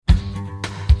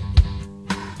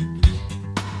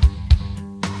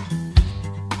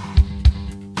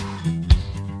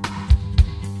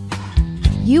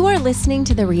You are listening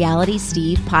to the Reality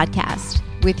Steve podcast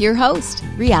with your host,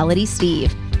 Reality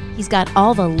Steve. He's got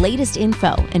all the latest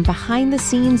info and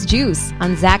behind-the-scenes juice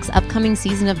on Zach's upcoming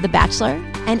season of The Bachelor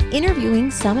and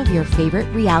interviewing some of your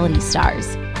favorite reality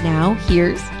stars. Now,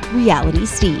 here's Reality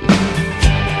Steve.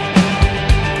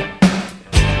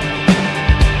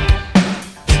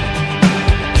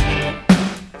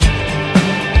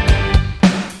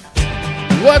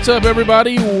 What's up,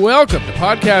 everybody? Welcome to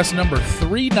podcast number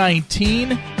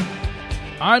 319.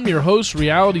 I'm your host,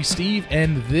 Reality Steve,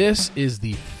 and this is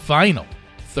the final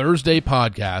Thursday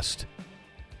podcast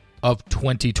of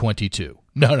 2022.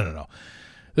 No.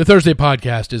 The Thursday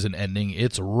podcast isn't ending.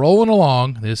 It's rolling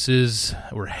along.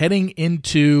 We're heading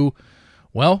into,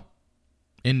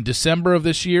 in December of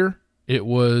this year, it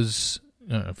was,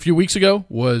 a few weeks ago,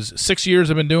 was 6 years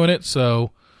I've been doing it,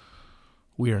 so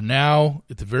we are now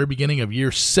at the very beginning of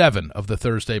year 7 of the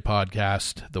Thursday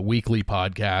podcast, the weekly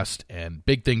podcast, and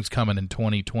big things coming in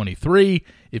 2023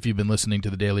 if you've been listening to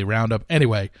the Daily Roundup.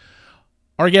 Anyway,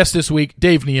 our guest this week,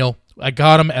 Dave Neal. I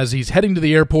got him as he's heading to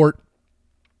the airport.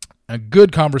 A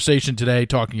good conversation today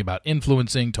talking about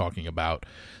influencing, talking about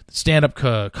stand-up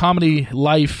comedy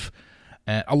life,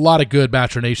 a lot of good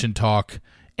Bachelor Nation talk,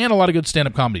 and a lot of good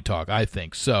stand-up comedy talk, I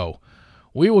think. So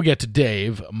we will get to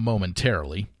Dave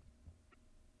momentarily.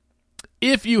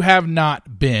 If you have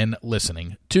not been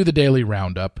listening to the Daily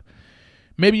Roundup,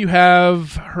 maybe you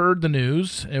have heard the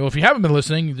news. Well, if you haven't been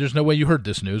listening, there's no way you heard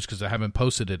this news because I haven't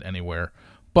posted it anywhere.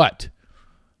 But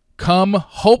come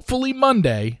hopefully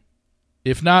Monday,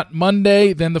 if not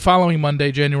Monday, then the following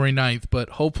Monday, January 9th, but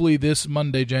hopefully this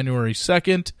Monday, January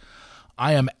 2nd,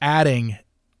 I am adding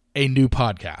a new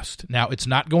podcast. Now, it's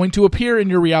not going to appear in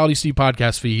your Reality Steve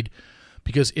podcast feed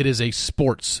because it is a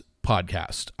sports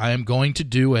podcast. I am going to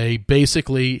do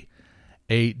basically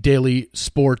a daily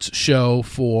sports show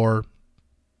for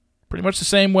pretty much the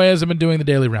same way as I've been doing the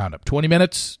Daily Roundup. 20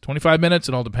 minutes, 25 minutes,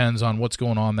 it all depends on what's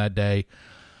going on that day.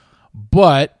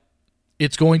 But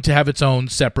it's going to have its own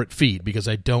separate feed because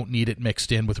I don't need it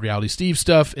mixed in with Reality Steve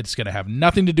stuff. It's going to have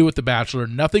nothing to do with The Bachelor.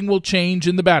 Nothing will change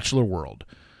in The Bachelor world.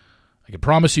 I can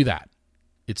promise you that.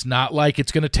 It's not like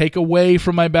it's going to take away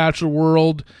from my Bachelor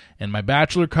world and my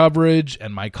Bachelor coverage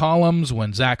and my columns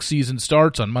when Zach's season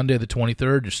starts on Monday the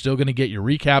 23rd. You're still going to get your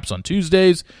recaps on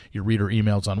Tuesdays, your reader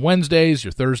emails on Wednesdays,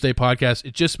 your Thursday podcast.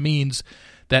 It just means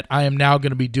that I am now going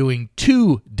to be doing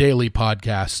 2 daily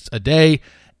podcasts a day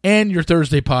and your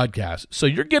Thursday podcast. So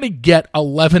you're going to get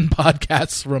 11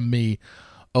 podcasts from me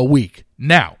a week.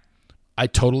 Now, I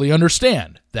totally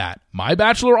understand that my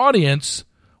Bachelor audience,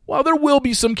 while there will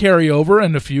be some carryover,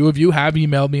 and a few of you have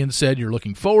emailed me and said you're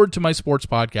looking forward to my sports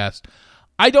podcast,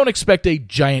 I don't expect a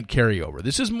giant carryover.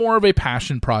 This is more of a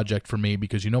passion project for me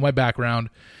because my background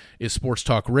is sports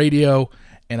talk radio,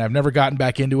 and I've never gotten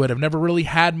back into it. I've never really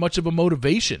had much of a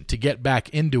motivation to get back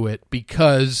into it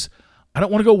because I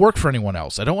don't want to go work for anyone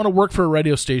else. I don't want to work for a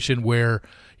radio station where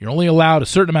you're only allowed a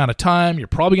certain amount of time. You're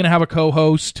probably going to have a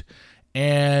co-host,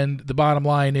 and the bottom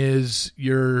line is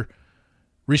you're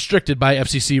restricted by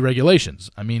FCC regulations.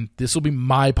 I mean, this will be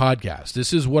my podcast.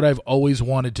 This is what I've always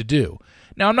wanted to do.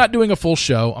 Now, I'm not doing a full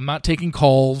show. I'm not taking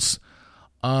calls.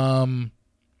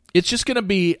 It's just going to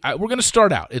be, we're going to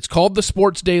start out. It's called The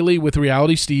Sports Daily with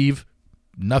Reality Steve.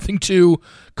 Nothing too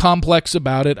complex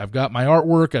about it. I've got my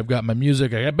artwork. I've got my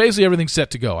music. I got basically everything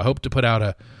set to go. I hope to put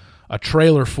out a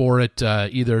trailer for it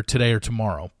either today or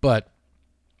tomorrow.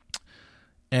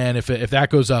 And if that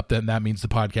goes up, then that means the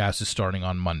podcast is starting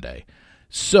on Monday.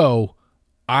 So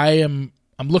I'm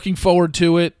looking forward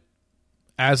to it.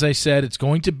 As I said, it's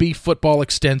going to be football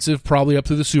extensive, probably up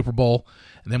through the Super Bowl,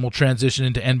 and then we'll transition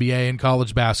into NBA and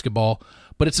college basketball.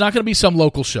 But it's not going to be some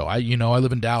local show. I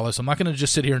live in Dallas. I'm not going to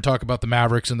just sit here and talk about the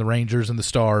Mavericks and the Rangers and the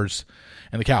Stars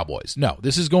and the Cowboys. No,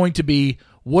 this is going to be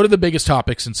what are the biggest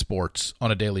topics in sports on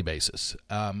a daily basis.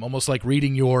 Almost like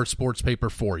reading your sports paper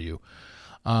for you,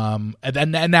 and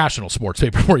a national sports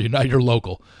paper for you, not your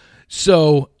local.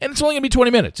 So, and it's only going to be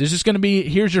 20 minutes. It's just going to be,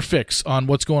 here's your fix on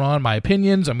what's going on, my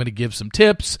opinions. I'm going to give some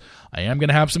tips. I am going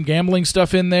to have some gambling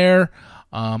stuff in there.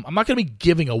 I'm not going to be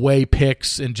giving away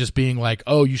picks and just being like,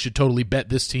 oh, you should totally bet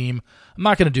this team. I'm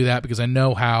not going to do that because I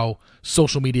know how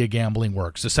social media gambling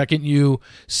works. The second you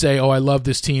say, oh, I love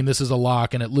this team, this is a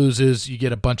lock, and it loses, you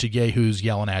get a bunch of yahoos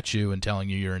yelling at you and telling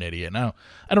you you're an idiot. No,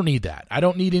 I don't need that. I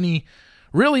don't need any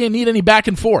back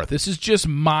and forth. This is just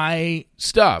my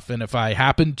stuff. And if I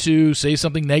happen to say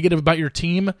something negative about your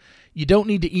team, you don't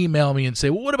need to email me and say,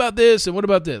 well, what about this and what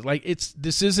about this?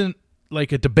 This isn't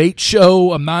like a debate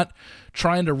show. I'm not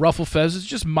trying to ruffle feathers. It's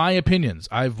just my opinions.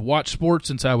 I've watched sports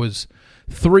since I was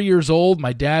 3 years old.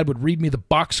 My dad would read me the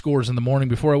box scores in the morning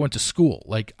before I went to school.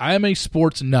 Like, I am a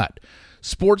sports nut.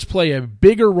 Sports play a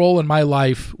bigger role in my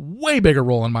life, way bigger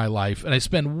role in my life, and I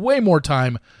spend way more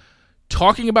time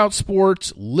talking about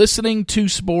sports, listening to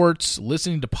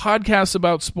podcasts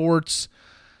about sports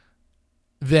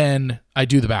than I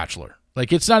do The Bachelor.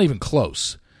 Like, it's not even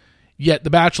close. Yet The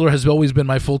Bachelor has always been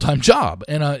my full-time job.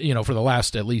 And, for the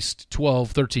last at least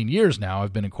 12, 13 years now,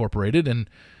 I've been incorporated and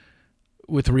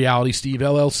with Reality Steve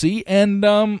LLC. And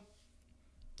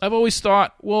I've always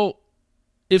thought, well,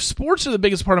 if sports are the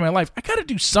biggest part of my life, I got to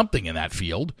do something in that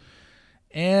field.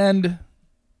 And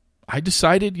I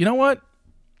decided, you know what?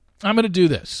 I'm going to do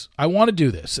this. I want to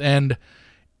do this. And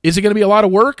is it going to be a lot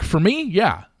of work for me?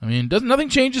 Yeah. I mean, nothing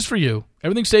changes for you.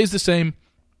 Everything stays the same.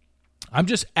 I'm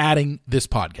just adding this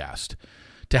podcast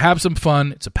to have some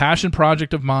fun. It's a passion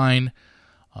project of mine.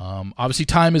 Obviously,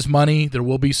 time is money. There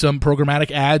will be some programmatic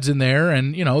ads in there.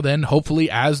 And, then hopefully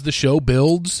as the show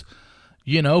builds,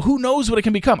 who knows what it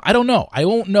can become? I don't know. I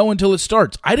won't know until it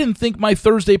starts. I didn't think my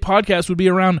Thursday podcast would be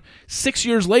around 6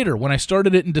 years later when I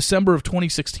started it in December of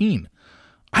 2016.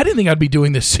 I didn't think I'd be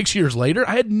doing this 6 years later.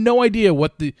 I had no idea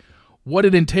what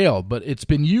it entailed, but it's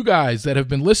been you guys that have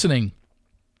been listening.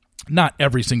 Not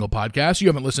every single podcast. You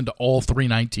haven't listened to all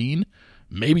 319.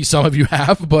 Maybe some of you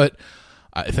have, but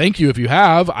thank you if you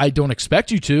have. I don't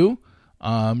expect you to.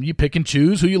 You pick and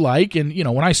choose who you like. And,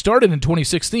 when I started in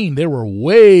 2016, there were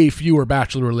way fewer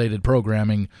Bachelor-related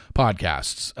programming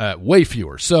podcasts. Way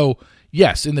fewer. So,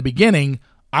 yes, in the beginning,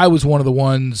 I was one of the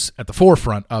ones at the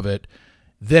forefront of it.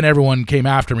 Then everyone came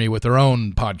after me with their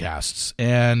own podcasts.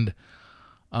 And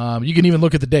you can even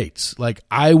look at the dates. Like,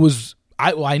 I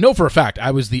know for a fact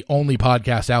I was the only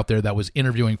podcast out there that was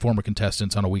interviewing former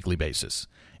contestants on a weekly basis.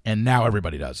 And now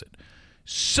everybody does it.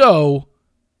 So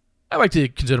I like to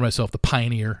consider myself the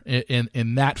pioneer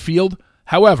in that field.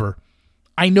 However,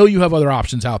 I know you have other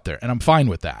options out there, and I'm fine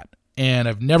with that. And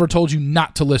I've never told you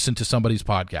not to listen to somebody's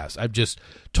podcast. I've just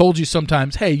told you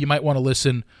sometimes, hey, you might want to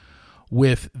listen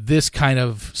with this kind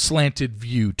of slanted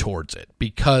view towards it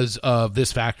because of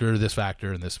this factor, and this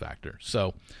factor.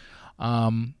 So,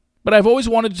 but I've always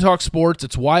wanted to talk sports.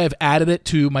 It's why I've added it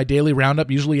to my daily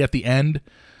roundup, usually at the end.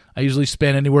 I usually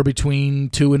spend anywhere between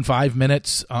 2 and 5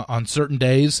 minutes on certain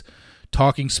days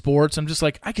talking sports. I'm just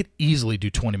like, I could easily do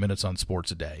 20 minutes on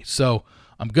sports a day. So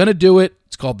I'm going to do it.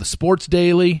 It's called the Sports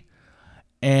Daily.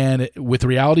 And with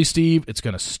Reality Steve, it's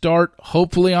going to start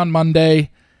hopefully on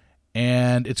Monday.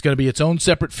 And it's going to be its own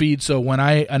separate feed. So when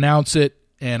I announce it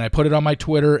and I put it on my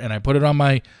Twitter and I put it on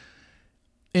my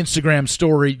Instagram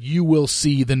story, you will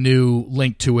see the new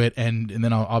link to it, and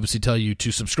then I'll obviously tell you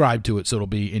to subscribe to it, so it'll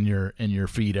be in your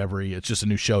feed it's just a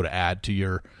new show to add to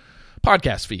your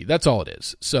podcast feed. That's all it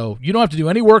is. So you don't have to do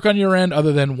any work on your end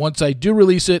other than once I do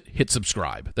release it, hit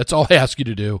subscribe. That's all I ask you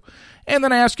to do. And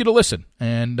then I ask you to listen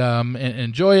and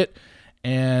enjoy it.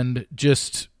 And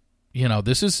just, it's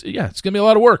going to be a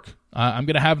lot of work. I'm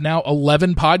going to have now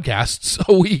 11 podcasts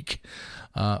a week,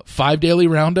 5 daily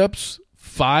roundups,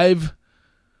 5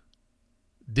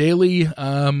 daily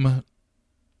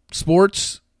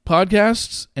sports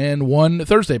podcasts, and 1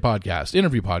 Thursday podcast,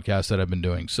 interview podcast that I've been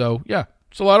doing. So, yeah,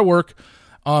 it's a lot of work.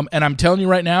 And I'm telling you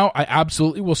right now, I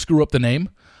absolutely will screw up the name.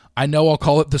 I know I'll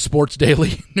call it the Sports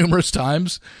Daily numerous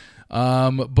times.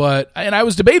 But I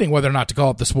was debating whether or not to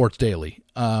call it the Sports Daily.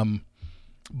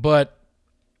 But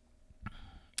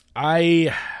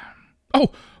it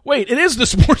is the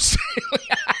Sports Daily.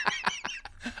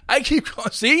 I keep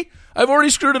calling, see? I've already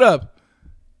screwed it up.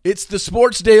 It's the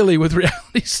Sports Daily with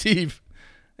Reality Steve.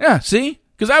 Yeah, see?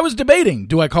 Because I was debating,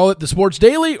 do I call it the Sports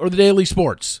Daily or the Daily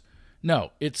Sports?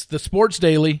 No, it's the Sports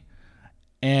Daily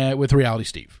with Reality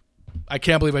Steve. I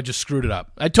can't believe I just screwed it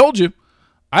up. I told you.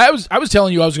 I was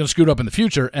telling you I was going to screw it up in the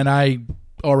future, and I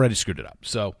already screwed it up.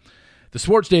 So the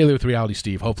Sports Daily with Reality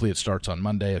Steve, hopefully it starts on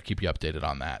Monday. I'll keep you updated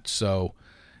on that. So,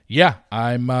 yeah,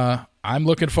 I'm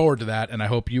looking forward to that, and I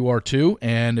hope you are too.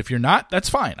 And if you're not, that's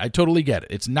fine. I totally get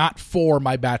it. It's not for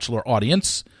my Bachelor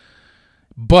audience,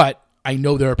 but I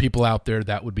know there are people out there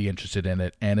that would be interested in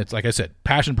it. And it's, like I said,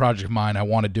 passion project of mine. I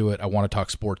want to do it. I want to talk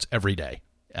sports every day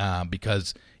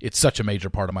because it's such a major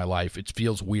part of my life. It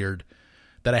feels weird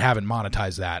that I haven't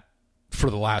monetized that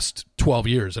for the last 12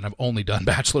 years, and I've only done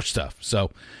Bachelor stuff. So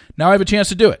now I have a chance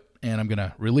to do it, and I'm going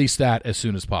to release that as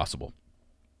soon as possible.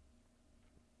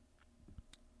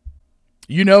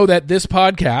 You know that this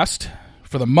podcast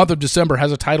for the month of December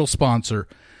has a title sponsor,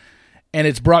 and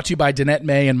it's brought to you by Danette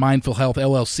May and Mindful Health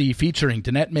LLC, featuring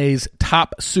Danette May's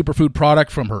top superfood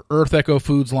product from her Earth Echo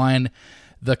Foods line,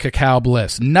 the Cacao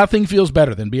Bliss. Nothing feels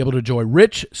better than being able to enjoy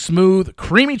rich, smooth,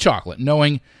 creamy chocolate,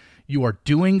 knowing you are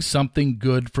doing something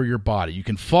good for your body. You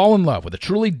can fall in love with a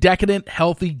truly decadent,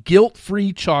 healthy,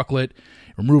 guilt-free chocolate,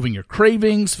 removing your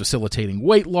cravings, facilitating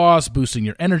weight loss, boosting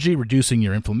your energy, reducing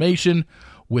your inflammation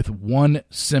with one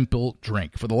simple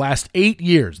drink. For the last 8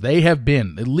 years, they have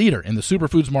been the leader in the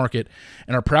superfoods market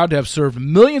and are proud to have served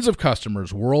millions of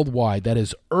customers worldwide. That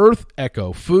is Earth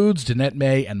Echo Foods, Danette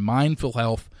May, and Mindful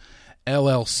Health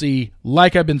LLC.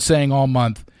 Like I've been saying all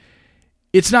month,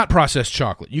 it's not processed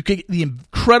chocolate. You get the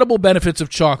incredible benefits of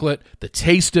chocolate, the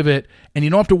taste of it, and you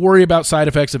don't have to worry about side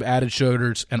effects of added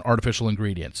sugars and artificial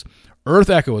ingredients. Earth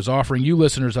Echo is offering you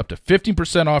listeners up to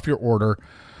 15% off your order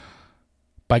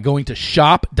by going to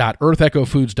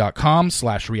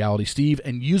shop.earthechofoods.com/realitysteve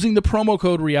and using the promo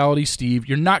code realitysteve.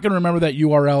 You're not going to remember that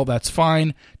URL. That's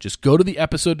fine. Just go to the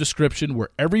episode description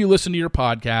wherever you listen to your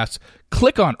podcasts.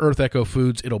 Click on Earth Echo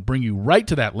Foods. It'll bring you right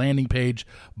to that landing page.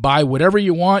 Buy whatever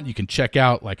you want. You can check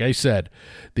out, like I said,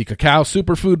 the Cacao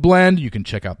Superfood Blend. You can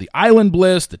check out the Island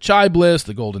Bliss, the Chai Bliss,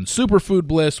 the Golden Superfood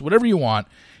Bliss, whatever you want.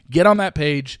 Get on that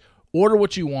page, order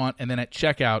what you want, and then at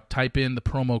checkout, type in the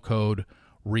promo code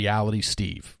Reality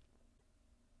Steve.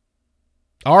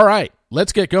 All right,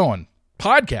 let's get going.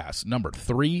 Podcast number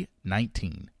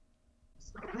 319.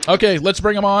 Okay, let's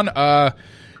bring him on.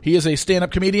 He is a stand-up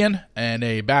comedian and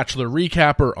a Bachelor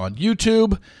recapper on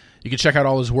YouTube. You can check out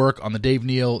all his work on the Dave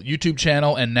Neal YouTube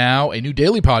channel and now a new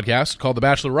daily podcast called The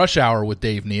Bachelor Rush Hour with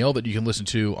Dave Neal that you can listen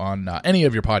to on any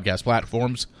of your podcast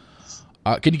platforms.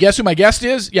 Can you guess who my guest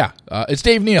is? Yeah, it's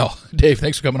Dave Neal. Dave,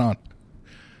 thanks for coming on.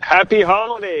 Happy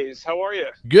holidays. How are you?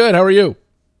 Good. How are you?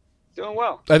 Doing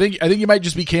well. I think you might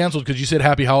just be canceled because you said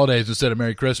Happy Holidays instead of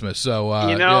Merry Christmas. So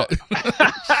yeah.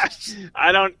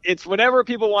 I don't. It's whatever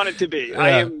people want it to be.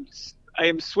 Yeah. I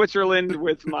am Switzerland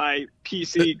with my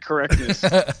PC correctness.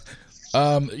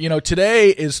 Today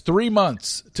is 3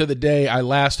 months to the day I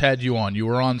last had you on. You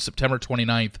were on September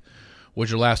 29th,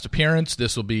 was your last appearance.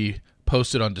 This will be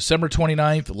posted on December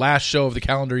 29th, last show of the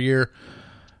calendar year.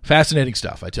 Fascinating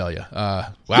stuff, I tell you.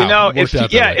 Wow.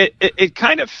 It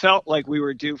kind of felt like we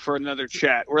were due for another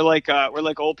chat. We're like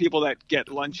old people that get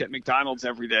lunch at McDonald's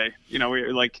every day.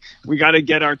 We got to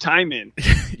get our time in.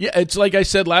 Yeah, it's like I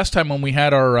said last time when we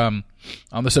had our on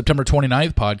the September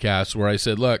 29th podcast, where I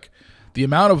said, look, the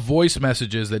amount of voice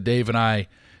messages that Dave and I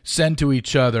send to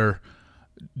each other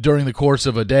during the course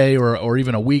of a day or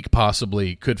even a week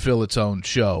possibly could fill its own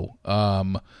show.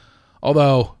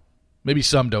 Although maybe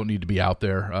some don't need to be out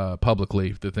there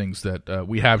publicly, the things that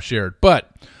we have shared.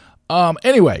 But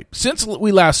anyway, since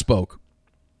we last spoke,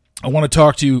 I want to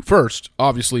talk to you first.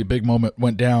 Obviously, a big moment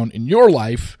went down in your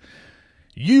life.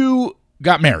 You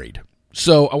got married.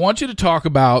 So I want you to talk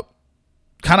about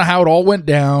kind of how it all went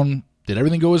down. Did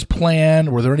everything go as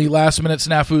planned? Were there any last-minute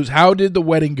snafus? How did the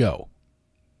wedding go?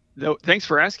 Thanks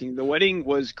for asking. The wedding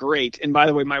was great. And by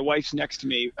the way, my wife's next to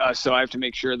me, so I have to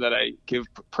make sure that I give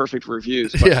perfect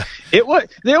reviews. But yeah.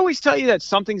 They always tell you that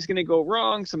something's going to go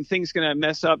wrong, something's going to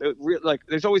mess up.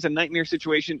 There's always a nightmare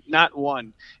situation. Not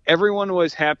one. Everyone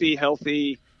was happy,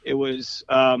 healthy. It was,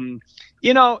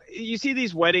 you see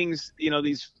these weddings,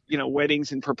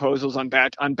 weddings and proposals on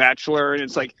Bachelor, and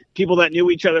it's like people that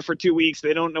knew each other for 2 weeks,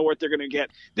 they don't know what they're going to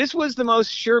get. This was the most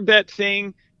sure bet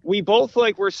thing. We both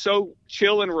were so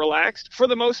chill and relaxed for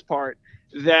the most part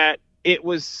that it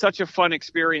was such a fun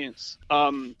experience.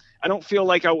 I don't feel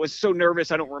like I was so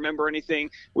nervous. I don't remember anything.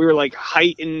 We were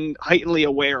heightenedly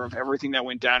aware of everything that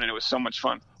went down, and it was so much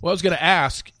fun. Well, I was going to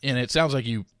ask, and it sounds like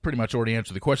you pretty much already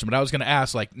answered the question, but I was going to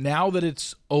ask, now that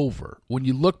it's over, when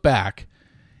you look back,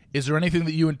 is there anything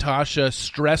that you and Tasha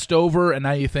stressed over and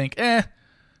now you think,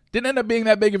 didn't end up being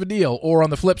that big of a deal? Or on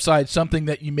the flip side, something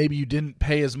that you didn't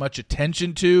pay as much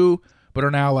attention to, but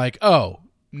are now like,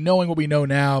 knowing what we know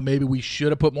now, maybe we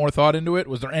should have put more thought into it.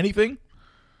 Was there anything?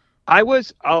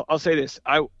 I'll say this.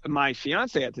 My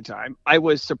fiance at the time, I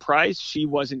was surprised she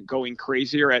wasn't going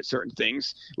crazier at certain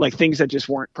things, like things that just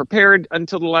weren't prepared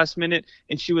until the last minute.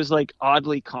 And she was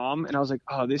oddly calm. And I was like,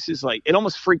 oh, this is it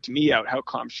almost freaked me out how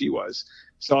calm she was.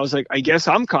 So I was like, I guess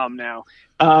I'm calm now.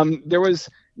 There was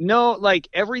no,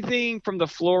 everything from the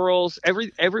florals,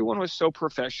 everyone was so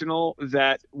professional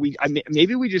that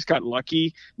maybe we just got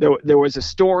lucky. There was a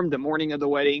storm the morning of the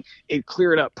wedding. It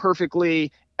cleared up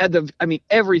perfectly.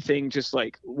 Everything just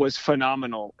was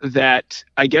phenomenal. That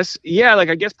I guess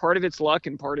part of it's luck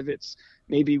and part of it's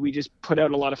maybe we just put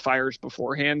out a lot of fires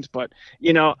beforehand. But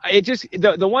it just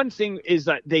the one thing is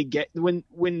that they get when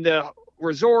the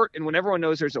resort, and when everyone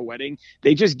knows there's a wedding,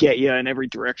 they just get you in every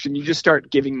direction. You just start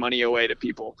giving money away to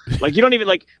people. Like, you don't even,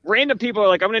 like, random people are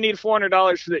like, I'm going to need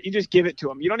 $400 for that. You just give it to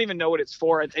them. You don't even know what it's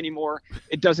for anymore.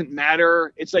 It doesn't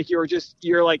matter. It's like you're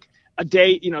like a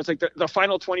day, it's like the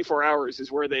final 24 hours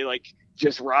is where they like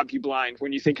just rob you blind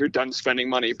when you think you're done spending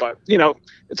money. But,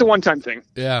 it's a one-time thing.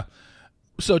 Yeah.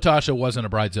 So Tasha wasn't a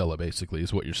bridezilla, basically,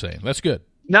 is what you're saying. That's good.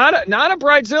 Not a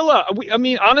bridezilla. I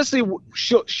mean, honestly,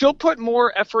 she'll put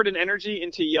more effort and energy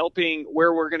into yelping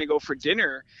where we're going to go for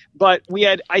dinner. But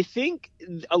I think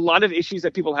a lot of issues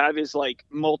that people have is like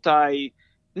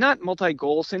not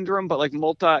multi-goal syndrome, but like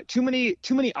too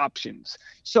many options.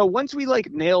 So once we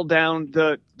like nail down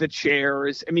the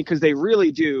chairs, I mean, because they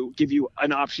really do give you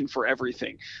an option for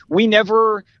everything. We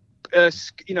never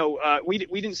we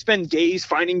didn't spend days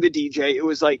finding the DJ. It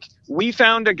was like we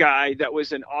found a guy that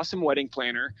was an awesome wedding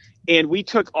planner, and we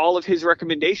took all of his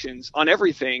recommendations on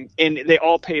everything, and they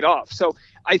all paid off. So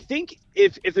I think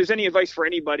if there's any advice for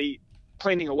anybody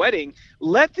planning a wedding,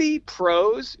 let the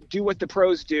pros do what the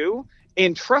pros do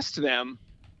and trust them,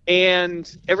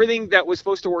 and everything that was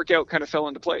supposed to work out kind of fell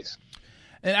into place.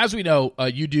 And as we know,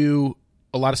 you do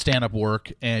a lot of stand-up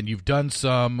work, and you've done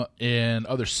some in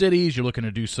other cities. You're looking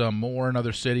to do some more in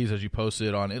other cities, as you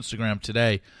posted on Instagram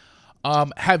today.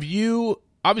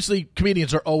 Obviously,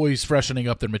 comedians are always freshening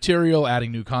up their material,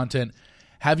 adding new content.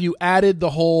 Have you added the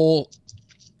whole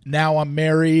now I'm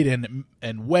married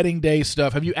and wedding day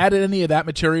stuff? Have you added any of that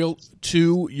material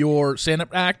to your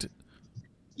stand-up act?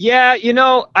 Yeah,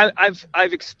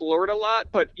 I've explored a lot,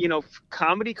 but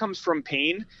comedy comes from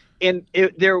pain. And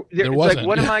there was like,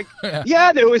 what am I?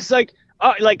 Yeah, there was like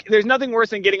there's nothing worse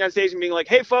than getting on stage and being like,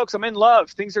 "Hey, folks, I'm in love.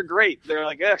 Things are great." They're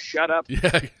like, shut up."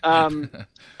 Yeah.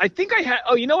 I think I had.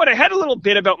 Oh, you know what? I had a little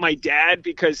bit about my dad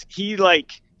because he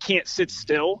like can't sit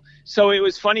still. So it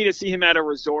was funny to see him at a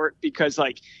resort because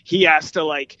like he has to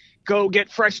like go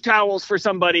get fresh towels for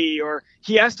somebody, or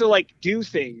he has to like do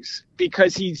things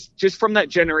because he's just from that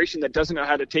generation that doesn't know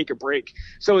how to take a break.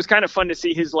 So it was kind of fun to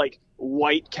see his like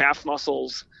white calf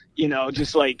muscles,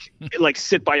 just like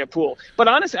sit by a pool. But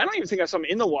honestly, I don't even think I saw him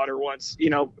in the water once,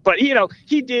 but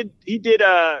he did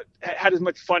had as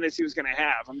much fun as he was going to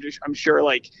have. I'm sure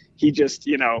like he just,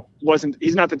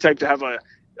 he's not the type to have a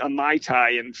Mai Tai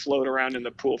and float around in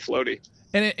the pool floaty.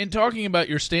 And in talking about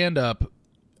your stand-up,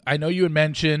 I know you had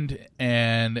mentioned,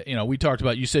 and we talked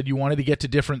about, you said you wanted to get to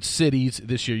different cities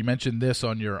this year. You mentioned this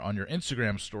on your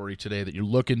Instagram story today, that you're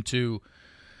looking to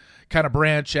kind of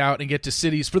branch out and get to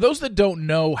cities. For those that don't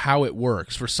know how it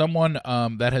works, for someone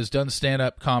that has done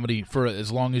stand-up comedy for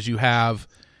as long as you have,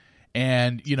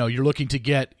 and you're looking to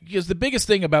get, because the biggest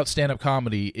thing about stand-up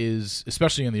comedy is,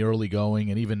 especially in the early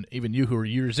going, and even you who are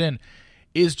years in,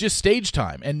 is just stage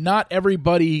time, and not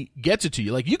everybody gets it to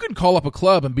you. Like, you can call up a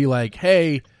club and be like,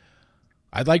 "Hey,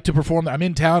 I'd like to perform. I'm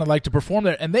in town. I'd like to perform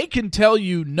there," and they can tell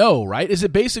you no, right? Is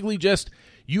it basically just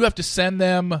you have to send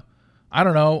them, I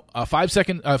don't know, a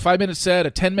 5-minute set,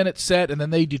 a 10-minute set, and then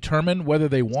they determine whether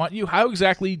they want you? How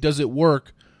exactly does it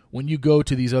work when you go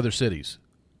to these other cities?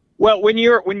 Well, when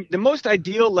the most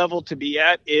ideal level to be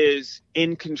at is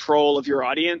in control of your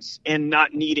audience and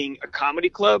not needing a comedy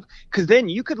club, because then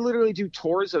you could literally do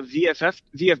tours of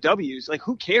VFWs. Like,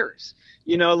 who cares?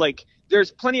 Like, there's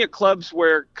plenty of clubs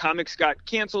where comics got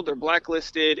canceled or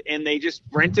blacklisted and they just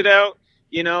rent it out,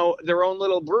 their own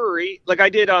little brewery. Like I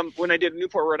did, when I did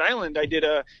Newport, Rhode Island, I did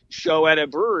a show at a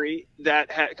brewery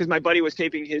that had, because my buddy was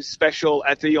taping his special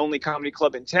at the only comedy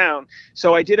club in town.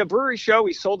 So I did a brewery show.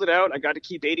 We sold it out. I got to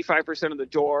keep 85% of the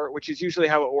door, which is usually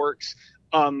how it works.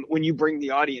 When you bring the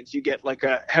audience, you get like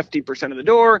a hefty percent of the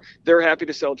door. They're happy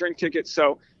to sell drink tickets.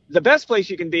 So the best place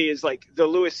you can be is like the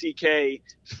Louis C.K.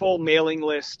 full mailing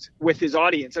list with his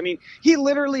audience. I mean, he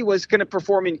literally was going to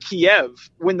perform in Kiev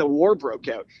when the war broke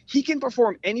out. He can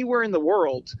perform anywhere in the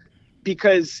world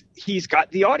because he's got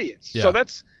the audience. Yeah. So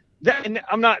that's that. And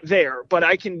I'm not there, but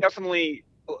I can definitely,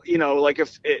 like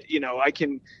if it, I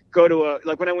can go to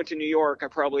like when I went to New York, I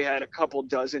probably had a couple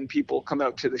dozen people come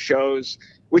out to the shows,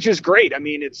 which is great. I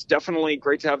mean, it's definitely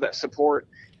great to have that support.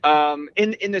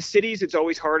 In the cities, it's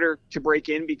always harder to break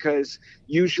in because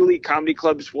usually comedy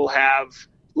clubs will have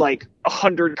like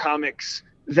 100 comics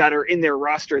that are in their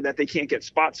roster that they can't get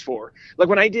spots for. Like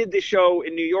when I did the show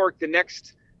in New York, the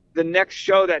next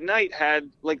show that night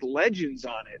had like legends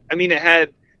on it. I mean, it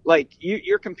had like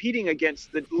you're competing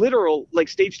against the literal like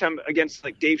stage time against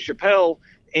like Dave Chappelle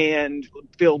and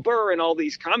Bill Burr and all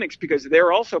these comics because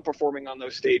they're also performing on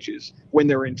those stages when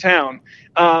they're in town.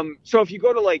 So if you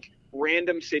go to like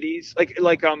random cities,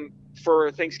 like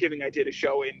for Thanksgiving, I did a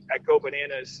show at Go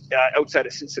Bananas outside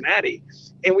of Cincinnati,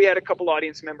 and we had a couple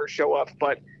audience members show up.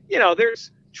 But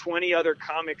there's 20 other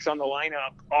comics on the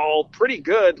lineup, all pretty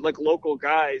good, like local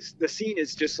guys. The scene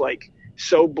is just like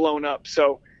so blown up.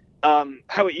 So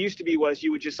how it used to be was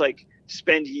you would just like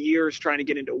spend years trying to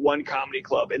get into one comedy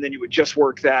club, and then you would just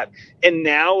work that. And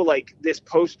now, like this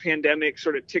post-pandemic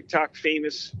sort of TikTok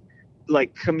famous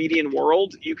like comedian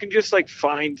world, you can just like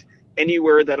find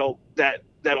anywhere that'll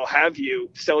have you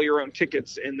sell your own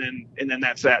tickets, and then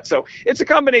that's that. So it's a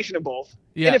combination of both.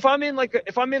 Yeah. And if I'm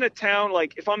in a town,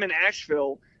 like if I'm in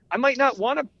Asheville, I might not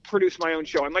want to produce my own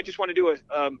show. I might just want to do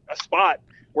a spot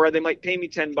where they might pay me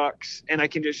 $10 and I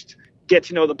can just get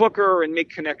to know the booker and make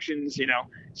connections, you know.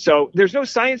 So there's no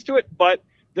science to it, but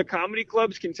the comedy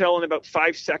clubs can tell in about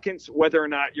 5 seconds whether or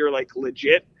not you're like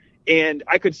legit. And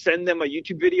I could send them a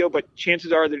YouTube video, but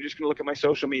chances are they're just going to look at my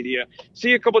social media,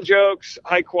 see a couple jokes,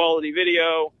 high quality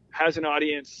video, has an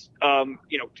audience,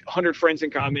 100 friends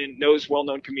in common, knows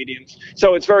well-known comedians.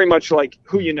 So it's very much like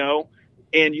who you know,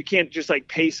 and you can't just like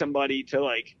pay somebody to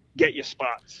like get you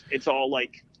spots. It's all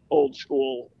like old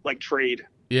school, like trade.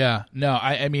 Yeah, no,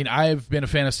 I mean, I've been a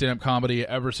fan of stand-up comedy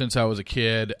ever since I was a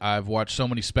kid. I've watched so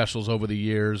many specials over the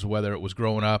years, whether it was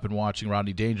growing up and watching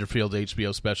Rodney Dangerfield's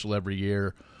HBO special every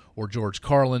year or George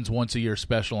Carlin's once-a-year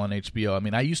special on HBO. I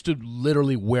mean, I used to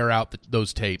literally wear out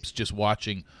those tapes just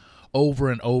watching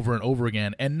over and over and over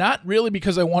again, and not really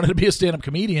because I wanted to be a stand-up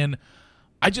comedian.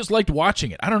 I just liked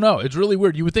watching it. I don't know. It's really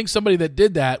weird. You would think somebody that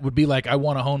did that would be like, I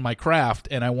want to hone my craft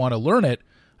and I want to learn it.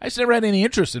 I just never had any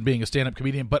interest in being a stand-up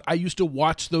comedian, but I used to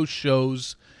watch those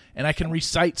shows, and I can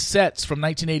recite sets from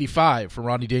 1985 for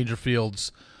Rodney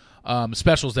Dangerfield's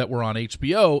specials that were on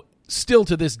HBO still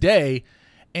to this day,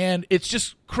 and it's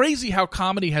just crazy how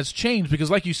comedy has changed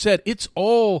because, like you said, it's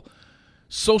all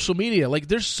social media. Like,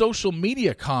 there's social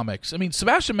media comics. I mean,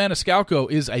 Sebastian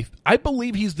Maniscalco is, I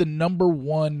believe he's the number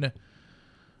one,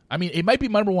 I mean, it might be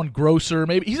number one grosser,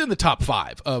 maybe. He's in the top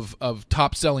 5 of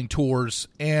top-selling tours,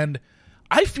 and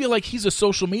I feel like he's a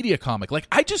social media comic. Like,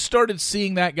 I just started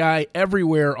seeing that guy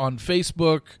everywhere on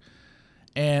Facebook,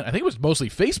 and I think it was mostly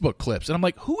Facebook clips. And I'm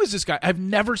like, who is this guy? I've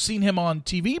never seen him on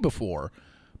TV before,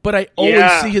 but I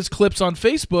always see his clips on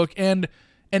Facebook, and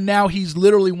now he's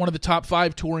literally one of the top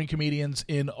 5 touring comedians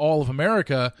in all of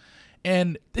America,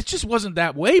 and it just wasn't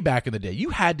that way back in the day.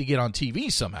 You had to get on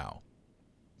TV somehow.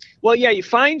 Well, yeah, you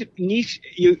find niche.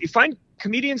 You find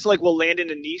comedians like will land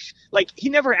in a niche. Like he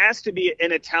never asked to be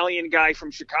an Italian guy from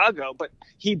Chicago, but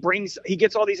he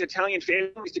gets all these Italian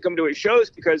families to come to his shows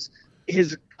because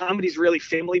his comedy is really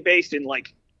family based and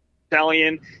like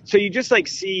Italian. So you just like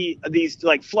see these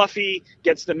like Fluffy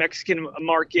gets the Mexican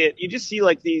market. You just see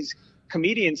like these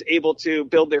comedians able to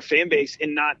build their fan base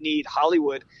and not need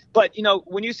Hollywood. But you know,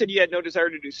 when you said you had no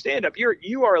desire to do stand up,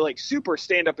 you are like super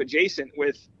stand up adjacent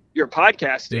with your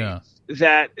podcasting. Yeah.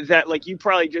 That like you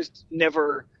probably just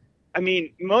never. I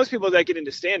mean, most people that get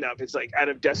into stand up, it's like out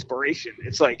of desperation.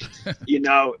 It's like, you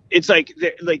know, it's like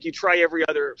you try every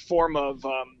other form of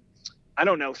I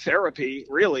don't know, therapy,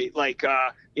 really. Like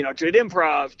you know, did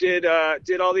improv, did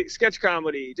all the sketch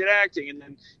comedy, did acting, and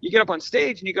then you get up on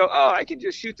stage and you go, oh, I can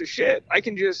just shoot the shit. I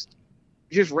can just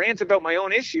rant about my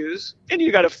own issues, and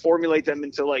you got to formulate them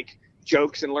into like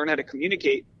jokes and learn how to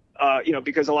communicate. You know,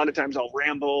 because a lot of times I'll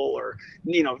ramble or,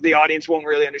 you know, the audience won't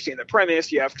really understand the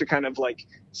premise. You have to kind of like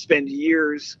spend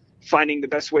years finding the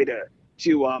best way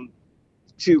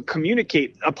to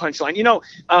communicate a punchline. You know,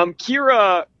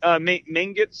 Kira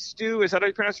Mengistu, is that how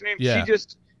you pronounce her name? Yeah. She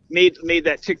just made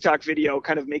that TikTok video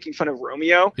kind of making fun of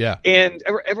Romeo. Yeah. And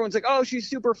everyone's like, oh, she's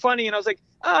super funny. And I was like,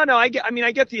 oh, no, I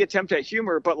get the attempt at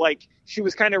humor, but like she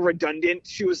was kind of redundant.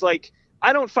 She was like,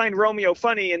 I don't find Romeo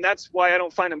funny, and that's why I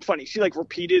don't find him funny. She like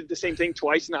repeated the same thing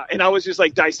twice, and I was just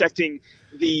like dissecting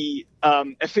the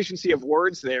efficiency of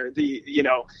words there, the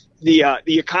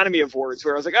economy of words,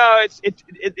 where I was like, oh,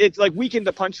 it's like weakened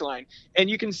the punchline. And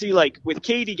you can see like with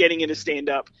Katie getting into stand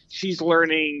up, she's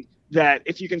learning that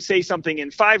if you can say something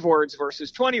in 5 words versus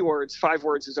 20 words, 5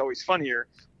 words is always funnier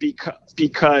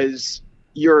because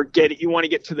you want to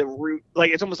get to the root. Like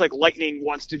it's almost like lightning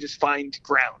wants to just find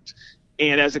ground.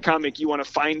 And as a comic, you want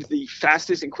to find the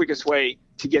fastest and quickest way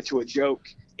to get to a joke.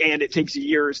 And it takes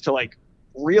years to like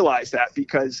realize that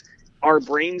because our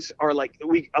brains are like,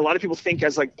 a lot of people think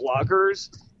as like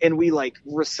bloggers and we like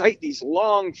recite these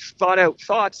long thought out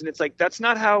thoughts. And it's like, that's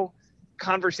not how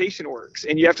conversation works.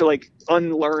 And you have to like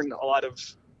unlearn a lot of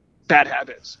bad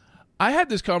habits. I had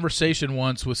this conversation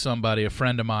once with somebody, a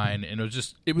friend of mine, and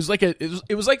it was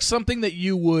like something that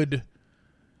you would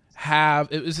have.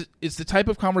 It's the type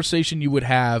of conversation you would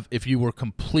have if you were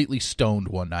completely stoned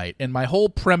one night. And my whole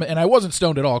premise, and I wasn't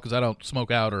stoned at all because I don't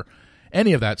smoke out or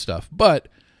any of that stuff, but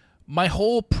my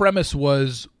whole premise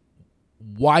was,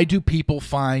 why do people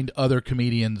find other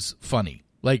comedians funny?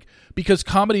 Like, because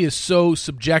comedy is so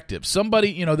subjective.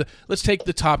 Somebody, let's take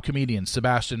the top comedians,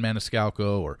 Sebastian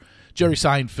Maniscalco or Jerry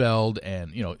Seinfeld,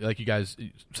 and, like you guys,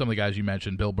 some of the guys you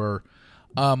mentioned, Bill Burr.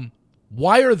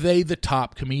 Why are they the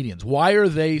top comedians? Why are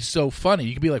they so funny?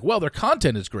 You could be like, well, their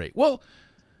content is great. Well,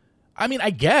 I mean,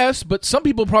 I guess, but some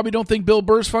people probably don't think Bill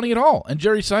Burr's funny at all, and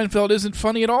Jerry Seinfeld isn't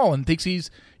funny at all, and thinks he's,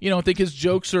 think his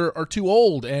jokes are too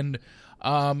old, and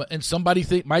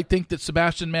somebody might think that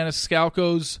Sebastian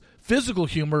Maniscalco's physical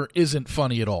humor isn't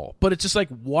funny at all. But it's just like,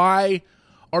 why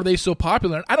are they so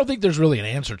popular? And I don't think there's really an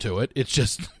answer to it. It's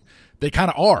just they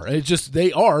kind of are. It's just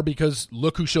they are because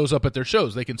look who shows up at their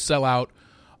shows. They can sell out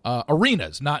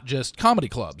arenas, not just comedy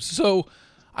clubs. So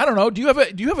I don't know. Do you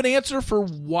have an answer for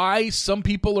why some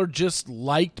people are just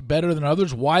liked better than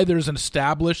others? Why there's an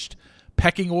established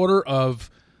pecking order of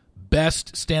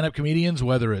best stand-up comedians,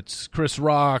 whether it's Chris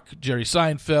Rock, Jerry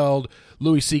Seinfeld,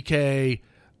 Louis C.K.,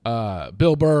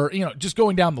 Bill Burr, just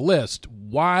going down the list.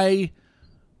 Why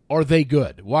are they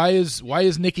good? Why is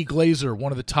Nikki Glaser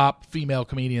one of the top female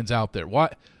comedians out there?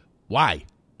 Why?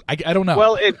 I don't know.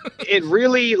 Well, it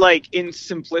really, like, in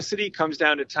simplicity comes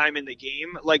down to time in the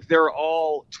game. Like, they're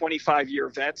all 25-year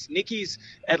vets. Nikki's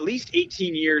at least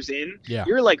 18 years in. Yeah.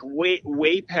 You're like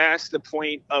way past the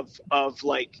point of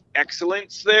like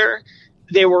excellence there.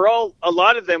 A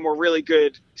lot of them were really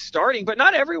good starting, but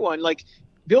not everyone. Like,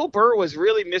 Bill Burr was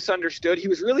really misunderstood. He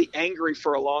was really angry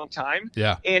for a long time.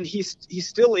 Yeah. And he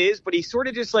still is, but he's sort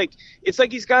of just like, it's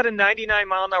like he's got a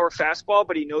 99-mile-an-hour fastball,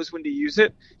 but he knows when to use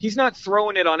it. He's not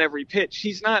throwing it on every pitch.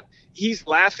 He's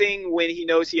laughing when he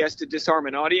knows he has to disarm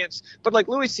an audience. But like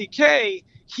Louis C.K.,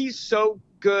 he's so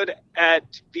good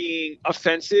at being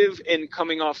offensive and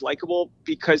coming off likable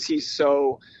because he's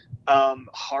so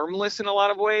harmless in a lot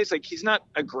of ways. Like, he's not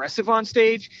aggressive on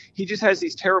stage. He just has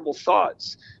these terrible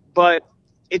thoughts. But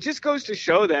it just goes to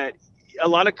show that a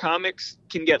lot of comics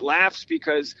can get laughs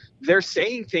because they're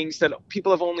saying things that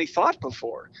people have only thought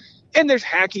before. And there's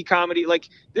hacky comedy. Like,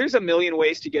 there's a million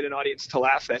ways to get an audience to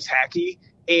laugh that's hacky.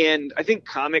 And I think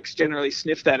comics generally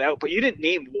sniff that out. But you didn't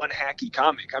name one hacky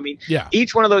comic. I mean, yeah.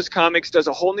 Each one of those comics does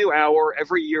a whole new hour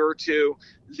every year or two.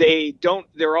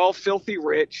 They're all filthy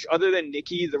rich. Other than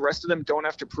Nikki, the rest of them don't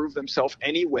have to prove themselves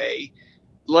anyway.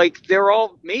 Like, they're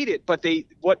all made it, but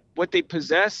what they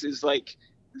possess is like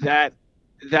that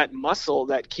muscle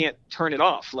that can't turn it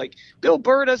off. Like, Bill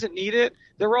Burr doesn't need it.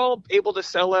 They're all able to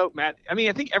sell out.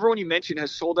 I think everyone you mentioned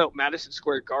has sold out Madison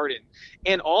Square Garden,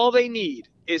 and all they need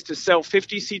is to sell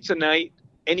 50 seats a night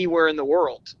anywhere in the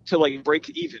world to like break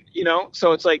even.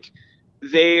 So it's like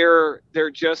they're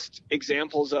just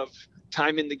examples of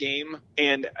time in the game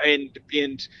and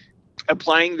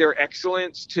applying their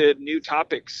excellence to new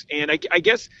topics. And I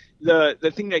guess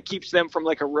the thing that keeps them from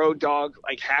like a road dog,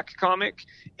 like hack comic,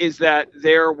 is that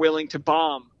they're willing to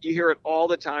bomb. You hear it all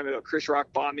the time about Chris Rock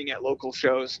bombing at local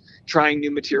shows, trying new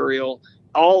material,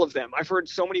 all of them. I've heard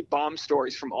so many bomb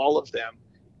stories from all of them.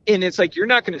 And it's like, you're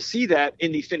not going to see that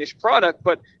in the finished product,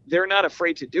 but they're not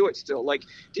afraid to do it still. Like,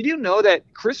 did you know that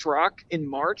Chris Rock in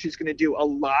March is going to do a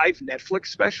live Netflix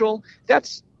special?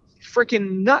 That's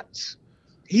freaking nuts.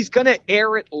 He's going to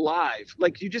air it live.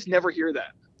 Like, you just never hear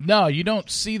that. No, you don't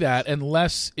see that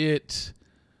unless it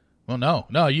 – well,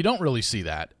 no, you don't really see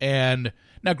that. And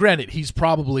now, granted, he's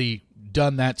probably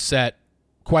done that set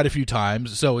quite a few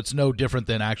times, so it's no different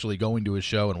than actually going to his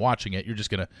show and watching it. You're just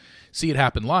going to see it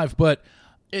happen live. But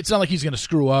it's not like he's going to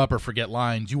screw up or forget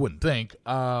lines. You wouldn't think.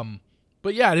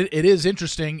 But, yeah, it is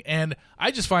interesting, and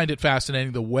I just find it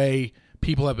fascinating the way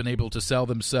people have been able to sell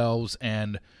themselves.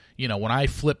 And, when I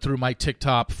flip through my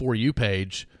TikTok For You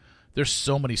page – there's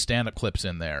so many stand-up clips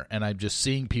in there, and I'm just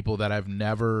seeing people that I've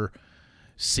never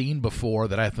seen before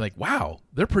that I think, wow,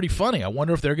 they're pretty funny. I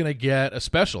wonder if they're going to get a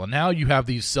special. And now you have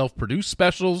these self-produced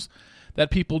specials that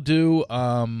people do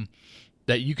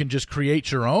that you can just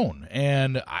create your own.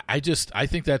 And I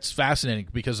think that's fascinating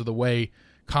because of the way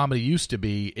comedy used to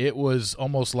be. It was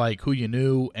almost like who you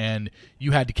knew, and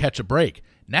you had to catch a break.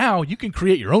 Now you can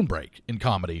create your own break in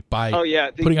comedy by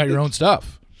putting out your own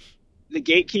stuff. The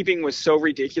gatekeeping was so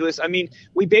ridiculous. I mean,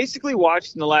 we basically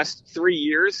watched in the last 3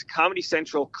 years Comedy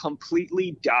Central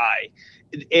completely die.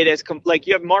 It has like,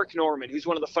 you have Mark Norman, who's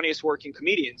one of the funniest working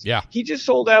comedians. Yeah. He just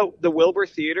sold out the Wilbur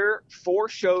Theater 4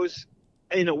 shows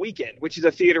in a weekend, which is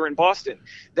a theater in Boston.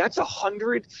 That's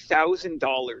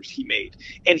 $100,000 he made.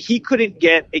 And he couldn't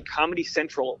get a Comedy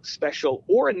Central special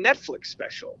or a Netflix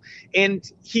special. And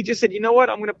he just said, you know what?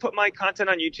 I'm going to put my content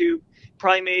on YouTube.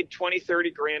 Probably made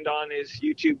 20-30 grand on his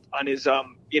YouTube, on his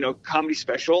comedy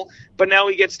special, but now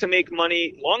he gets to make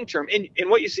money long term. And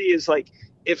what you see is like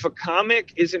if a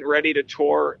comic isn't ready to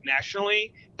tour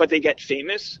nationally, but they get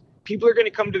famous, people are going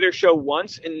to come to their show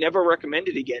once and never recommend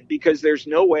it again, because there's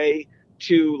no way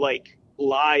to like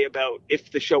lie about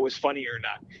if the show was funny or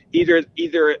not.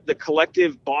 Either the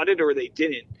collective bought it or they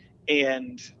didn't.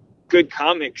 And good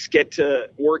comics get to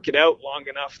work it out long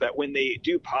enough that when they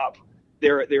do pop,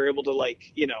 they're able to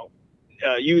like,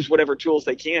 use whatever tools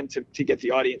they can to get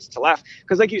the audience to laugh.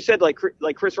 Because like you said, like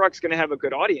Chris Rock's going to have a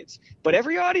good audience, but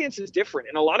every audience is different.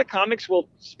 And a lot of comics will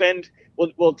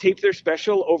tape their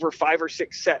special over 5 or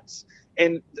 6 sets.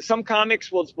 And some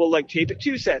comics will like tape it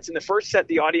 2 sets. In the first set,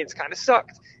 the audience kind of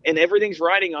sucked, and everything's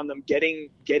riding on them getting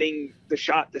the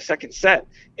shot the second set.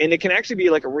 And it can actually be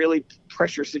like a really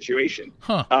pressure situation,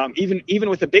 even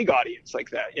with a big audience like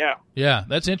that. Yeah,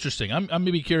 that's interesting. I'm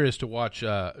maybe curious to watch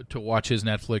his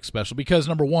Netflix special, because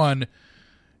number one,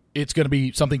 it's going to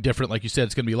be something different. Like you said,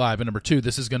 it's going to be live. And number two,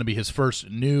 this is going to be his first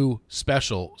new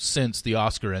special since the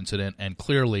Oscar incident. And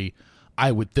clearly,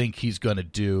 I would think he's going to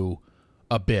do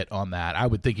a bit on that. I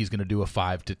would think he's going to do a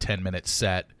 5 to 10 minute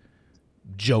set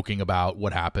joking about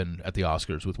what happened at the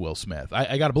Oscars with Will Smith.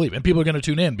 I got to believe. And people are going to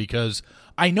tune in, because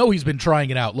I know he's been trying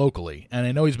it out locally, and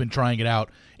I know he's been trying it out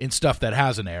in stuff that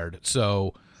hasn't aired.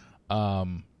 So,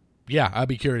 I'd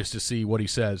be curious to see what he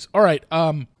says. All right.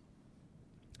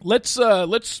 Let's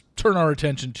turn our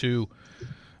attention to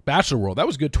Bachelor World. That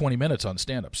was a good 20 minutes on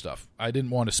stand-up stuff. I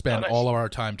didn't want to spend all of our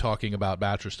time talking about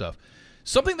Bachelor stuff.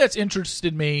 Something that's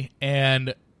interested me,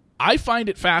 and I find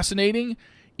it fascinating,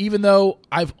 even though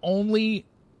I've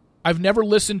never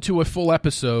listened to a full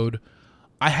episode.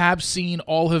 I have seen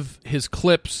all of his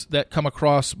clips that come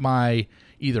across my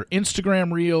either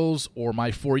Instagram Reels or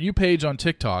my For You page on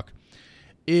TikTok,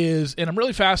 and I'm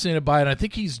really fascinated by it. I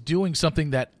think he's doing something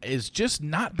that is just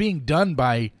not being done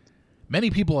by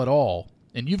many people at all,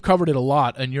 and you've covered it a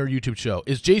lot on your YouTube show,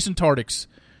 is Jason Tartick's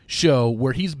show,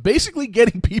 where he's basically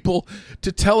getting people to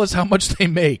tell us how much they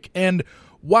make. And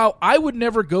while I would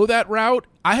never go that route,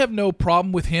 I have no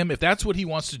problem with him if that's what he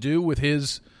wants to do with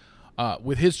his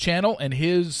channel and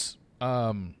his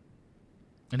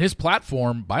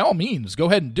platform. By all means, go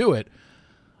ahead and do it.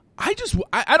 I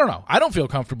don't know. I don't feel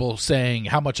comfortable saying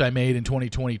how much I made in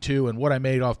 2022 and what I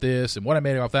made off this and what I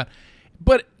made off that.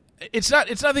 But it's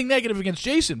nothing negative against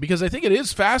Jason, because I think it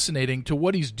is fascinating to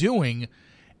what he's doing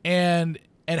and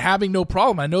having no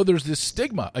problem. I know there's this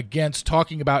stigma against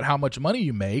talking about how much money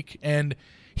you make, and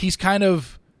he's kind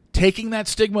of taking that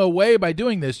stigma away by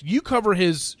doing this. You cover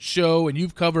his show, and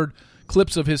you've covered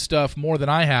clips of his stuff more than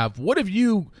I have. What have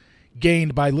you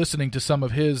gained by listening to some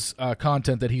of his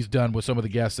content that he's done with some of the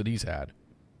guests that he's had?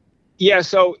 Yeah,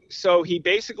 so he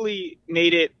basically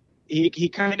made it, he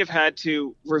kind of had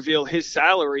to reveal his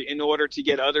salary in order to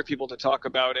get other people to talk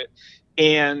about it.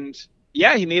 And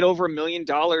yeah, he made over $1 million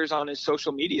on his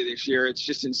social media this year. It's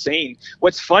just insane.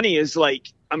 What's funny is, like,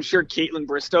 I'm sure Caitlin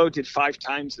Bristow did 5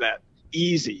 times that.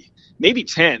 Easy. Maybe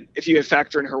 10 if you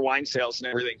factor in her wine sales and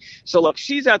everything. So, look,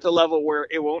 she's at the level where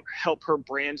it won't help her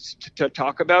brand to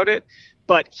talk about it.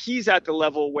 But he's at the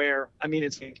level where, I mean,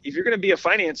 it's like, if you're going to be a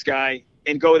finance guy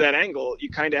and go that angle, you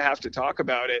kind of have to talk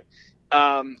about it.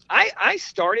 I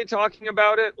started talking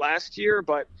about it last year,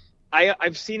 but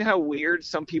I've seen how weird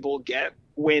some people get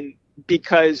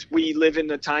because we live in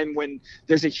a time when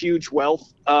there's a huge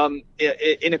wealth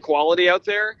inequality out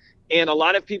there. And a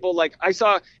lot of people, like, I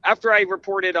saw after I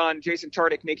reported on Jason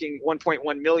Tartick making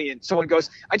 $1.1 million, someone goes,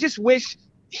 I just wish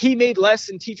he made less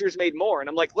and teachers made more. And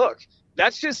I'm like, look,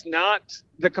 that's just not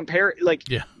the compare. Like,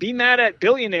 Be mad at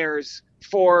billionaires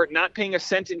for not paying a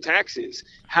cent in taxes.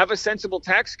 Have a sensible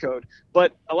tax code.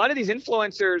 But a lot of these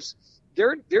influencers,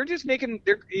 they're just making,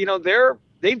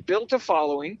 they've built a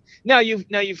following. Now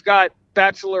you've got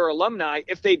Bachelor alumni.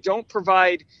 If they don't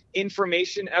provide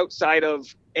information outside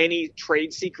of any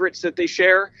trade secrets that they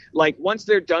share, like once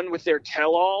they're done with their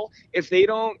tell-all, if they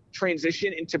don't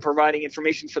transition into providing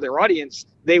information for their audience,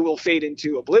 they will fade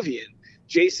into oblivion.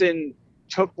 Jason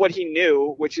took what he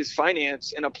knew, which is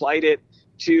finance, and applied it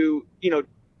to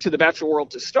the Bachelor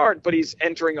world to start, but he's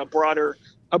entering a broader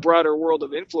world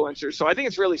of influencers. So I think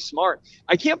it's really smart.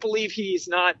 I can't believe he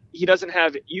doesn't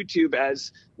have YouTube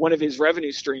as one of his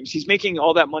revenue streams. He's making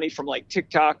all that money from like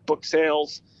TikTok, book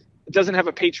sales. It doesn't have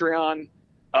a Patreon.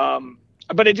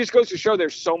 But it just goes to show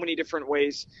there's so many different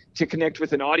ways to connect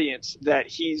with an audience that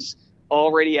he's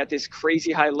already at this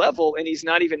crazy high level, and he's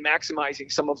not even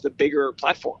maximizing some of the bigger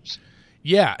platforms.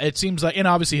 Yeah, it seems like, and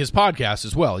obviously his podcast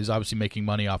as well. He's obviously making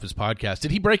money off his podcast.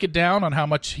 Did he break it down on how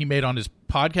much he made on his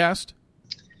podcast?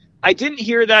 I didn't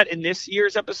hear that in this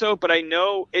year's episode, but I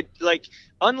know it, like,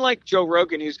 unlike Joe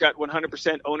Rogan, who's got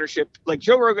 100% ownership, like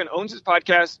Joe Rogan owns his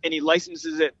podcast and he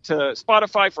licenses it to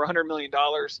Spotify for $100 million.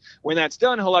 When that's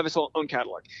done, he'll have his own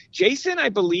catalog. Jason, I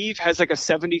believe, has like a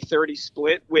 70-30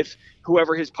 split with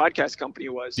whoever his podcast company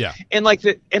was. Yeah. And like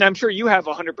and I'm sure you have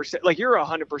 100%, like you're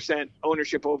 100%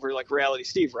 ownership over like Reality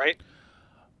Steve, right?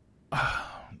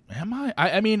 Am I?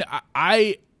 I mean,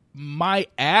 my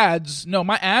ads are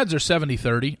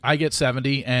 70-30. I get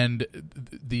 70, and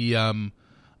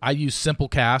I use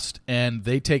Simplecast, and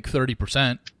they take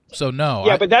 30%. So no.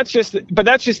 Yeah, but that's just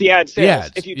the ad sales.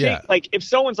 Ads, if you take like, if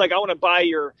someone's like, I want to buy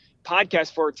your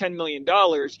podcast for $10 million,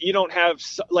 you don't have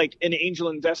like an angel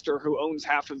investor who owns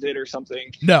half of it or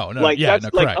something. No. Like that's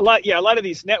like correct. a lot of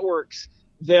these networks,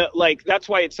 that's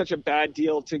why it's such a bad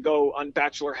deal to go on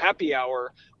Bachelor Happy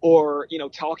Hour or,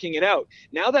 Talking It Out.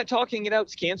 Now that Talking It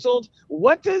Out's canceled,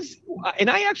 and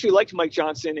I actually liked Mike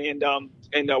Johnson and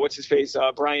what's his face,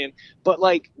 Brian, but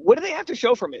like, what do they have to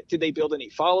show from it? Did they build any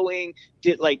following?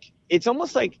 It's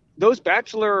almost like those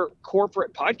Bachelor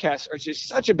corporate podcasts are just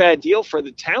such a bad deal for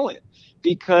the talent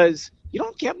because you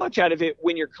don't get much out of it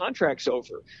when your contract's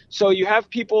over. So you have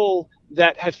people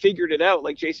that have figured it out,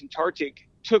 like Jason Tartick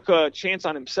took a chance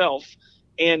on himself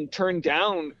and turned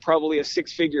down probably a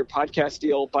 6-figure podcast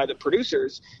deal by the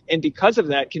producers, and because of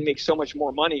that can make so much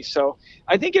more money. So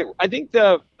I think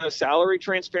the salary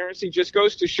transparency just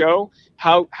goes to show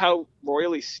how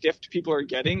royally stiffed people are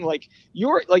getting. Like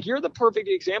you're the perfect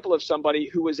example of somebody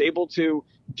who was able to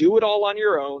do it all on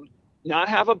your own, not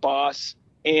have a boss,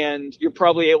 and you're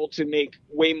probably able to make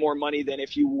way more money than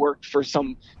if you worked for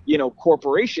some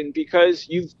corporation because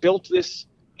you've built this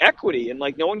equity, and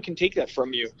like no one can take that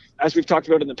from you, as we've talked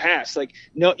about in the past. Like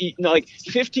like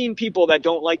 15 people that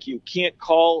don't like you can't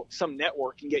call some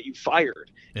network and get you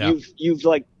fired. Yeah.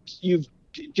 You've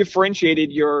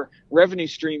differentiated your revenue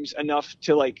streams enough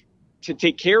to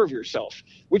take care of yourself,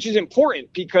 which is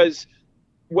important because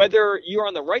whether you're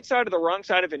on the right side or the wrong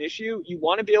side of an issue, you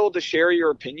want to be able to share your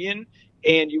opinion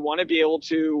and you want to be able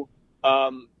to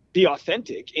be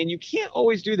authentic, and you can't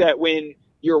always do that when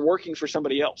you're working for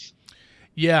somebody else.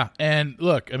 Yeah, and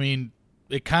look, I mean,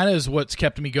 it kind of is what's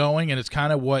kept me going, and it's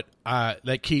kind of what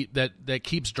that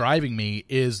keeps driving me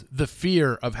is the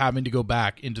fear of having to go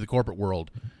back into the corporate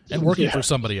world and working for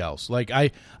somebody else. Like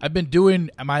I've been doing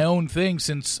my own thing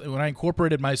since when I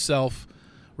incorporated myself,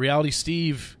 Reality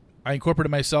Steve. I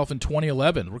incorporated myself in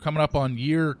 2011. We're coming up on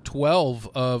year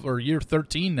 12 or year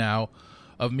 13 now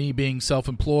of me being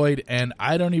self-employed, and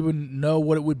I don't even know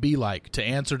what it would be like to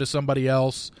answer to somebody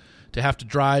else, to have to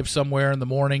drive somewhere in the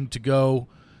morning to go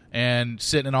and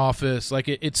sit in an office. Like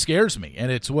it scares me, and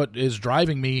it's what is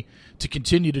driving me to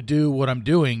continue to do what I'm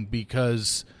doing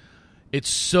because it's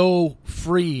so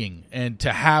freeing, and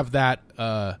to have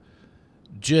that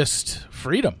just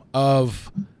freedom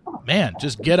of, man,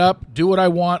 just get up, do what I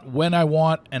want, when I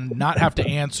want, and not have to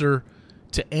answer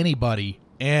to anybody,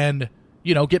 and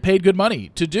get paid good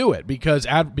money to do it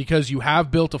because you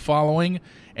have built a following,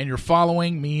 and your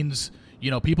following means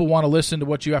people want to listen to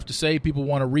what you have to say. People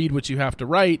want to read what you have to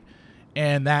write.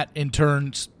 And that, in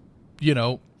turn,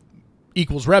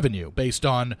 equals revenue based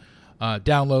on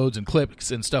downloads and clicks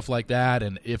and stuff like that.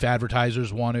 And if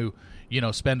advertisers want to,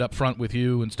 spend up front with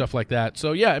you and stuff like that.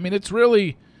 So, yeah, I mean, it's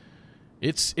really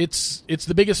it's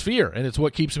the biggest fear. And it's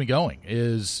what keeps me going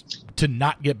is to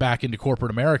not get back into corporate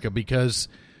America because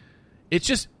it's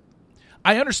just –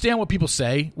 I understand what people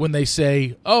say when they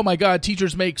say, oh, my God,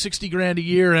 teachers make $60,000 a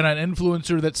year and an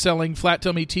influencer that's selling flat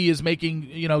tummy tea is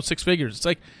making, 6 figures. It's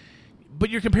like,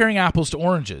 but you're comparing apples to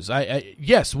oranges.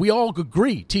 Yes, we all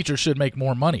agree teachers should make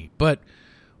more money, but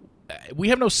we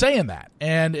have no say in that.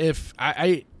 And if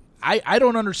I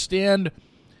don't understand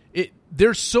it,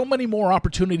 there's so many more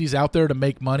opportunities out there to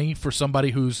make money for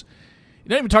somebody who's, you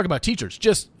don't even talk about teachers.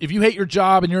 Just if you hate your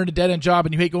job and you're in a dead-end job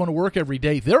and you hate going to work every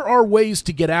day, there are ways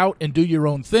to get out and do your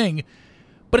own thing,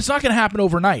 but it's not going to happen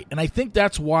overnight. And I think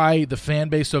that's why the fan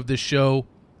base of this show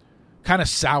kind of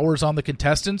sours on the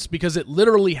contestants, because it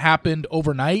literally happened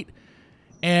overnight.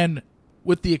 And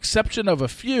with the exception of a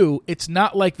few, it's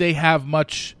not like they have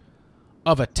much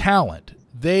of a talent.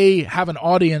 They have an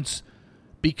audience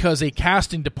because a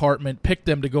casting department picked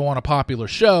them to go on a popular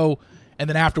show, and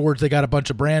then afterwards they got a bunch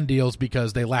of brand deals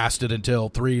because they lasted until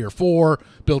 3 or 4,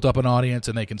 built up an audience,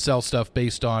 and they can sell stuff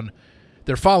based on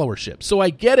their followership. So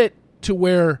I get it to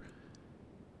where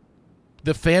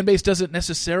the fan base doesn't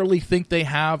necessarily think they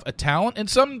have a talent, and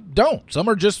some don't. Some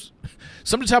just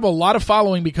have a lot of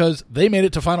following because they made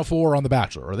it to Final 4 on The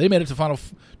Bachelor, or they made it to Final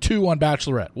 2 on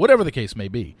Bachelorette, whatever the case may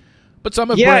be. But some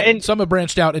have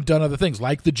branched out and done other things,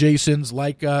 like the Jasons,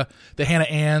 like the Hannah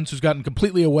Ann's, who's gotten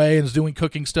completely away and is doing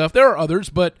cooking stuff. There are others,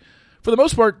 but for the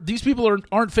most part, these people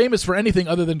aren't famous for anything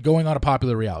other than going on a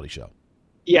popular reality show.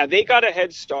 Yeah, they got a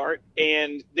head start,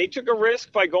 and they took a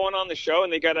risk by going on the show,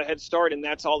 and they got a head start, and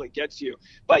that's all it gets you.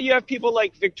 But you have people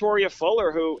like Victoria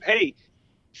Fuller who, hey,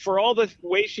 for all the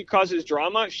ways she causes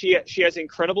drama, she has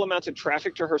incredible amounts of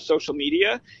traffic to her social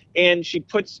media, and she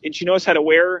knows how to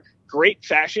wear great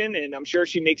fashion, and I'm sure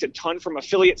she makes a ton from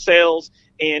affiliate sales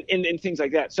and things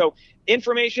like that. So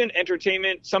information,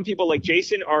 entertainment, some people like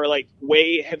Jason are like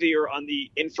way heavier on the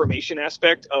information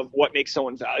aspect of what makes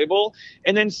someone valuable.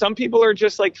 And then some people are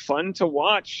just like fun to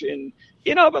watch. And,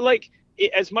 but like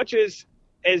as much as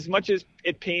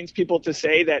it pains people to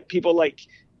say that people like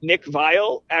Nick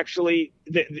Viall actually,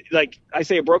 like I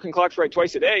say, a broken clock's right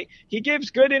twice a day. He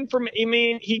gives good information. I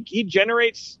mean, he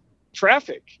generates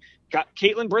traffic.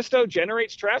 Caitlin Bristow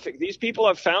generates traffic. These people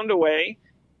have found a way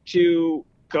to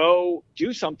go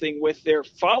do something with their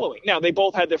following. Now, they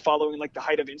both had their following like the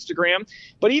height of Instagram,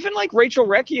 but even like Rachel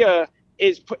Recchia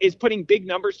is putting big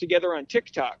numbers together on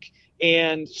TikTok,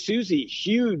 and Susie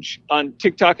huge on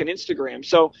TikTok and Instagram.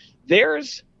 So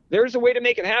there's a way to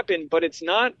make it happen, but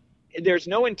there's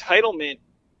no entitlement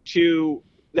to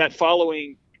that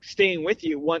following staying with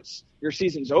you once your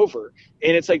season's over.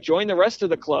 And it's like, join the rest of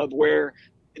the club where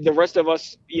the rest of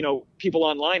us, people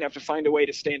online have to find a way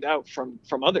to stand out from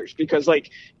others, because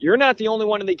like, you're not the only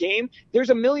one in the game. There's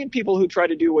a million people who try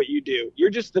to do what you do. You're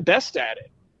just the best at it.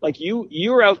 Like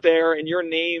you're out there, and your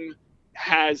name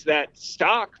has that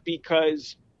stock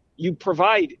because you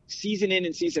provide season in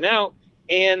and season out.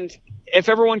 And if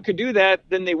everyone could do that,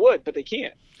 then they would, but they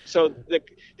can't. So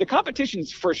the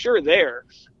competition's for sure there.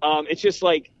 It's just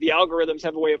like the algorithms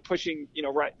have a way of pushing,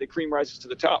 the cream rises to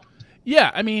the top.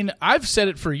 Yeah, I mean, I've said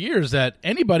it for years that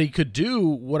anybody could do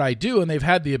what I do, and they've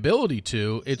had the ability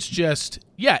to. It's just,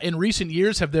 in recent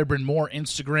years, have there been more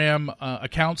Instagram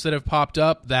accounts that have popped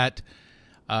up that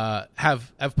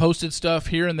have posted stuff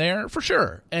here and there? For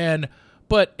sure.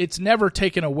 But it's never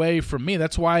taken away from me.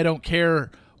 That's why I don't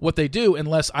care what they do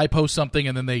unless I post something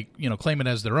and then they, claim it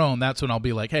as their own. That's when I'll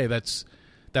be like, hey, that's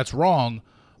wrong.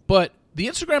 But the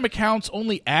Instagram accounts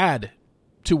only add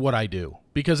to what I do,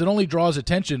 because it only draws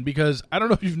attention. Because I don't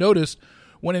know if you've noticed,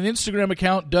 when an Instagram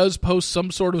account does post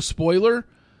some sort of spoiler,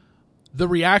 the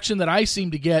reaction that I seem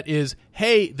to get is,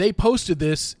 hey, they posted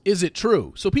this, is it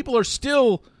true? So people are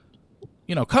still,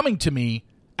 coming to me,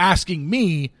 asking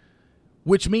me,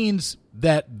 which means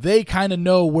that they kind of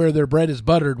know where their bread is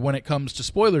buttered when it comes to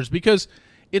spoilers. Because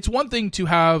it's one thing to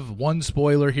have one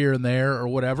spoiler here and there or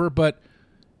whatever, but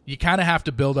you kind of have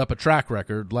to build up a track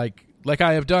record like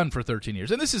I have done for 13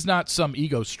 years. And this is not some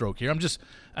ego stroke here. I'm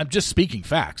just speaking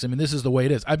facts. I mean, this is the way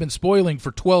it is. I've been spoiling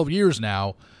for 12 years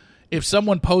now. If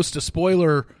someone posts a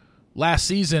spoiler last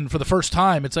season for the first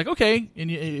time, it's like, okay,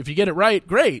 and if you get it right,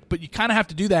 great. But you kind of have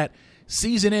to do that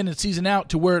season in and season out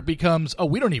to where it becomes,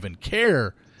 we don't even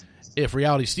care if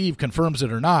Reality Steve confirms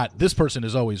it or not. This person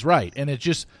is always right. And it's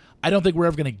just, I don't think we're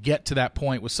ever going to get to that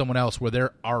point with someone else where they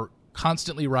are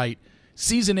constantly right.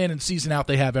 Season in and season out,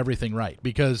 they have everything right.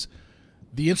 Because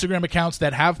the Instagram accounts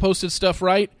that have posted stuff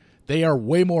right, they are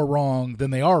way more wrong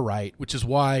than they are right, which is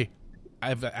why,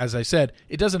 as I said,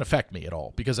 it doesn't affect me at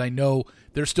all, because I know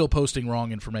they're still posting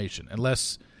wrong information.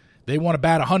 Unless they want to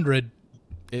bat 100,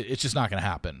 it's just not going to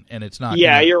happen. And it's not.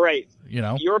 Yeah, you're right.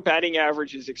 Your batting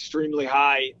average is extremely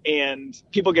high, and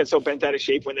people get so bent out of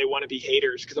shape when they want to be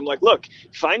haters. Because I'm like, look,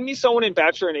 find me someone in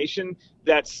Bachelor Nation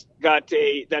that's got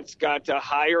a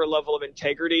higher level of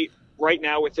integrity right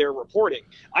now with their reporting.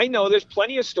 I know there's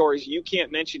plenty of stories you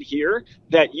can't mention here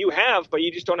that you have, but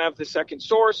you just don't have the second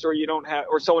source, or you don't have,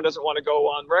 or someone doesn't want to go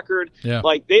on record. Yeah.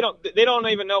 Like they don't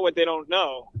even know what they don't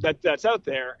know that's out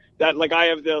there, that like I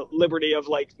have the liberty of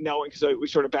like knowing, because we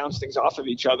sort of bounce things off of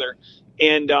each other.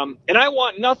 And I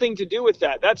want nothing to do with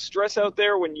that. That stress out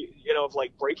there when of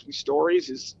like breaking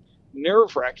stories is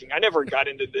nerve-wracking. I never got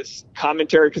into this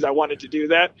commentary because I wanted to do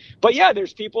that. But yeah,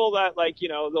 there's people that like,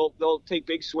 they'll take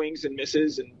big swings and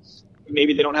misses, and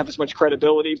maybe they don't have as much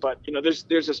credibility, but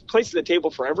there's this place at the table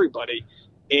for everybody.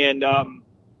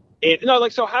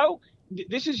 So how,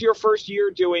 this is your first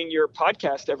year doing your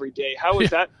podcast every day. How has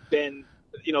that been,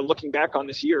 looking back on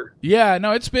this year? Yeah,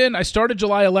 no, I started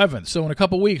July 11th. So in a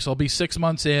couple weeks, I'll be 6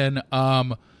 months in.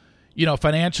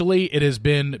 Financially, it has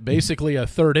been basically a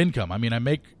third income. I mean, I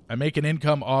make an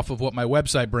income off of what my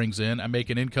website brings in. I make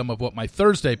an income of what my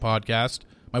Thursday podcast,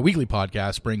 my weekly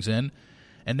podcast, brings in.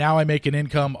 And now I make an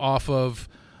income off of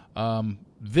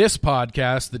this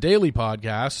podcast, the daily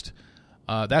podcast.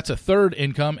 That's a third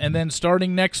income. And then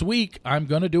starting next week, I'm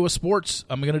going to do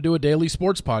a daily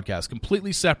sports podcast,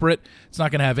 completely separate. It's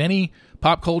not going to have any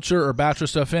pop culture or Bachelor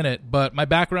stuff in it, but my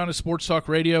background is sports talk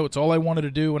radio. It's all I wanted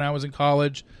to do when I was in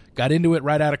college. Got into it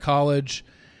right out of college.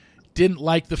 Didn't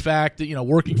like the fact that,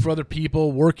 working for other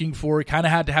people, kind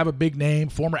of had to have a big name.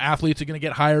 Former athletes are going to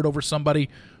get hired over somebody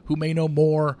who may know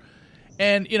more.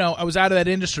 And, I was out of that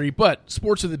industry, but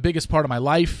sports are the biggest part of my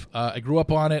life. I grew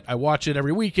up on it. I watch it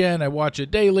every weekend. I watch it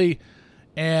daily.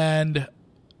 And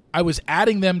I was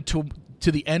adding them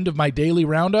to the end of my daily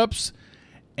roundups.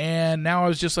 And now I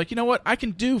was just like, you know what? I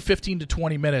can do 15 to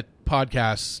 20-minute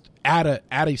podcasts, add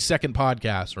a second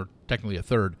podcast, or technically a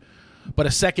third, but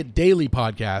a second daily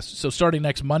podcast. So starting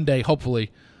next Monday,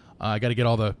 hopefully, I got to get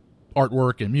all the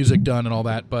artwork and music done and all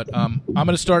that. But I'm going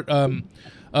to start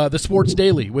the Sports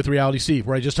Daily with Reality Steve,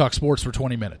 where I just talk sports for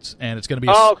 20 minutes. And it's going to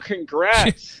be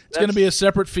congrats. It's going to be a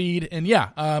separate feed. And yeah,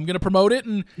 I'm going to promote it.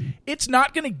 And it's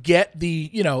not going to get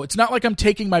it's not like I'm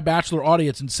taking my Bachelor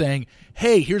audience and saying,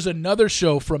 hey, here's another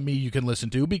show from me you can listen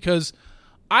to, because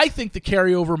I think the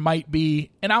carryover might be,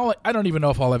 and I don't even know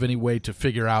if I'll have any way to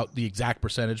figure out the exact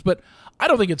percentage, but I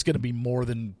don't think it's going to be more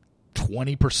than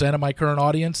 20% of my current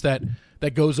audience that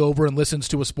goes over and listens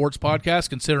to a sports podcast,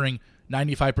 considering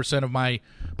 95% of my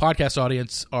podcast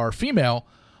audience are female.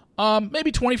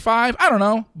 Maybe 25, I don't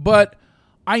know, but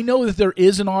I know that there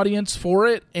is an audience for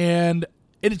it, and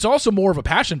it's also more of a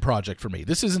passion project for me.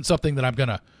 This isn't something that I'm going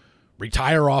to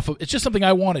retire off of. It's just something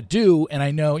I want to do, and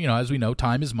I know, as we know,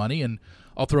 time is money, and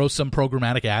I'll throw some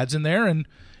programmatic ads in there and,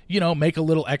 make a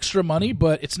little extra money,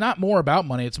 but it's not more about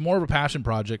money. It's more of a passion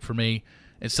project for me.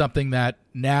 It's something that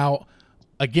now,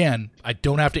 again, I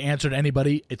don't have to answer to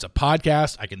anybody. It's a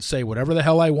podcast. I can say whatever the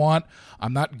hell I want.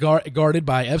 I'm not guarded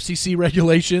by FCC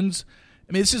regulations.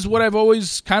 I mean, this is what I've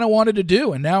always kind of wanted to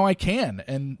do, and now I can.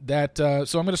 And that,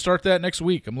 so I'm going to start that next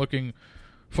week. I'm looking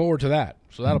forward to that.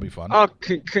 So that'll be fun. Oh,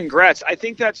 congrats. I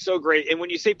think that's so great. And when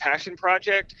you say passion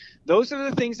project, those are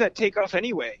the things that take off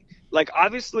anyway. Like,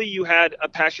 obviously you had a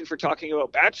passion for talking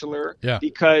about Bachelor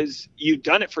because you've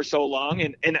done it for so long.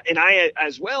 And I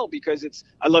as well, because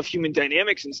I love human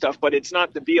dynamics and stuff, but it's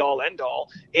not the be all end all.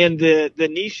 And the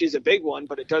niche is a big one,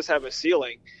 but it does have a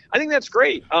ceiling. I think that's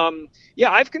great.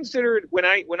 I've considered when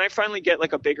I finally get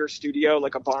like a bigger studio,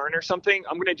 like a barn or something,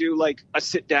 I'm going to do like a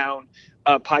sit down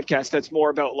podcast that's more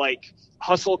about like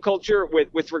hustle culture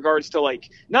with regards to like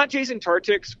not Jason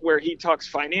Tartick's where he talks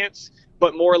finance,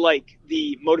 but more like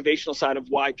the motivational side of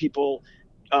why people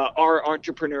are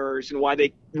entrepreneurs and why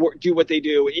they do what they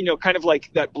do, kind of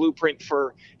like that blueprint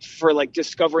for like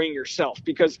discovering yourself.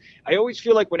 Because I always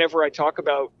feel like whenever I talk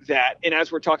about that, and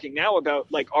as we're talking now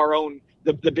about like our own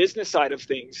the business side of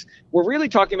things, we're really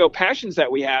talking about passions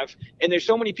that we have. And there's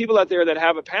so many people out there that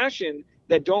have a passion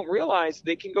that don't realize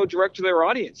they can go direct to their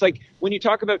audience. Like when you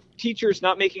talk about teachers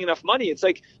not making enough money, it's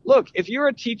like, look, if you're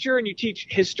a teacher and you teach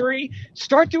history,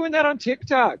 start doing that on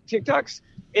TikTok. TikTok's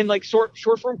in like short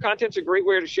form content's a great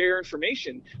way to share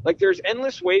information. Like there's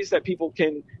endless ways that people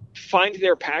can find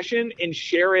their passion and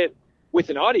share it with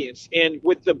an audience. And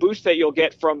with the boost that you'll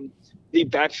get from the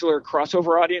Bachelor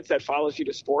crossover audience that follows you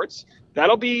to sports,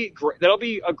 that'll be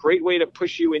a great way to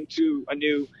push you into a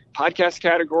new podcast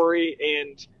category.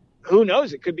 And who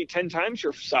knows? It could be 10 times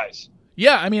your size.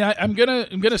 Yeah, I mean, I'm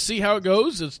gonna see how it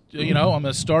goes. It's, I'm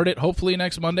gonna start it hopefully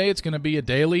next Monday. It's gonna be a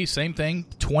daily, same thing,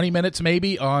 20 minutes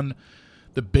maybe on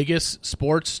the biggest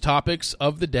sports topics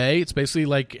of the day. It's basically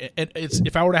like it's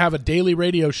if I were to have a daily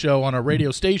radio show on a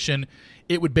radio station,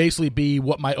 it would basically be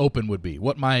what my open would be.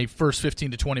 What my first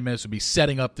 15 to 20 minutes would be,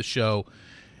 setting up the show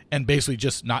and basically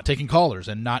just not taking callers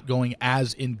and not going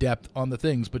as in depth on the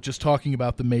things, but just talking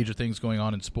about the major things going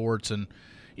on in sports. And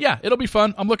yeah, it'll be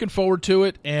fun. I'm looking forward to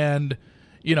it, and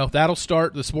that'll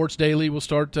start. The Sports Daily will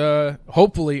start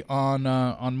hopefully on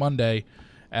Monday.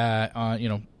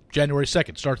 January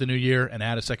 2nd. Start the new year and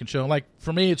add a second show. Like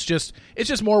for me, it's just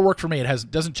more work for me.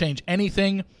 It doesn't change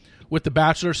anything with The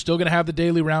Bachelor. Still going to have the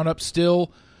daily roundup.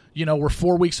 Still, we're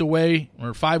 4 weeks away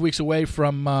or 5 weeks away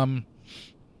from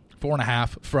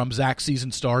 4.5 from Zach's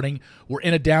season starting. We're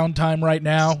in a downtime right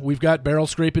now. We've got Barrel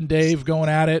Scraping Dave going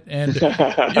at it, and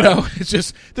it's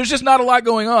just there's just not a lot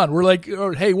going on. We're like,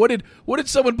 hey, what did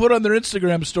someone put on their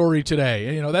Instagram story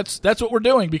today? That's what we're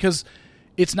doing because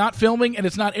it's not filming and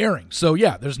it's not airing. So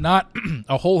yeah, there's not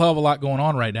a whole hell of a lot going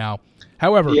on right now.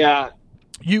 However,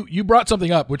 you brought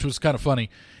something up which was kind of funny.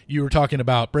 You were talking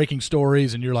about breaking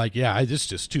stories, and you're like, yeah, it's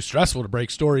just too stressful to break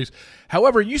stories.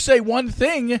 However, you say one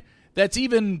thing that's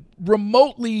even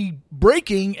remotely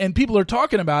breaking and people are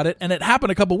talking about it, and it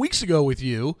happened a couple weeks ago with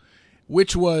you,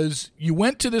 which was you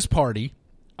went to this party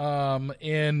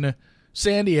in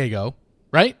San Diego,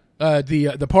 right?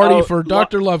 The party for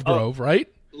Dr. Lovegrove, right?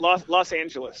 Los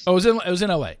Angeles. Oh, it was in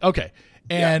LA. Okay.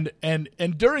 And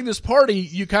during this party,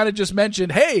 you kind of just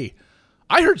mentioned, hey,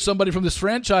 I heard somebody from this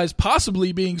franchise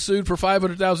possibly being sued for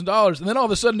 $500,000. And then all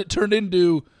of a sudden it turned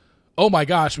into, oh my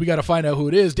gosh, we got to find out who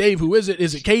it is. Dave, who is it?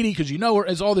 Is it Katie? Because you know her.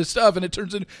 It's all this stuff. And it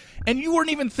turns in, and you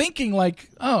weren't even thinking like,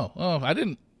 oh, I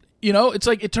didn't, it's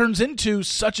like it turns into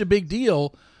such a big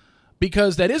deal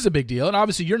because that is a big deal. And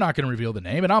obviously you're not going to reveal the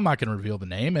name and I'm not going to reveal the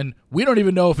name. And we don't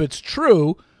even know if it's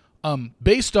true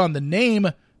based on the name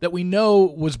that we know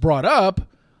was brought up.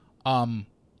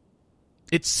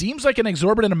 It seems like an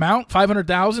exorbitant amount.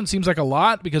 $500,000 seems like a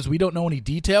lot because we don't know any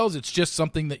details. It's just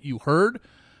something that you heard.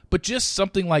 But just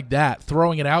something like that,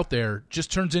 throwing it out there, just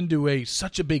turns into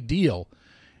such a big deal.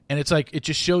 And it's like it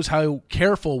just shows how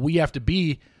careful we have to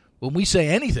be when we say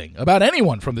anything about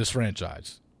anyone from this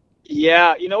franchise.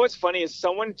 Yeah, you know what's funny is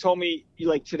someone told me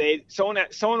like today, someone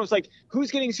was like,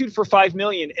 "Who's getting sued for $5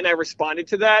 million?" And I responded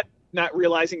to that, not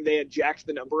realizing they had jacked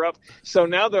the number up. So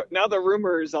now the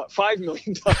rumor is $5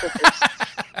 million.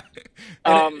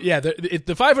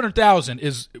 The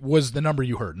 500,000 was the number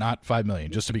you heard, not 5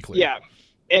 million. Just to be clear. Yeah,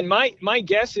 and my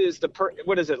guess is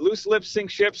what is it? Loose lips sink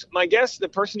ships. My guess, the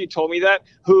person who told me that,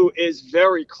 who is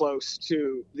very close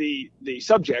to the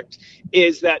subject,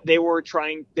 is that they were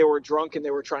drunk and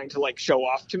they were trying to like show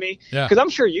off to me. Yeah. Because I'm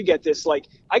sure you get this. Like,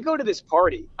 I go to this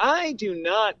party. I do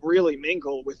not really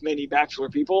mingle with many Bachelor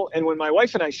people, and when my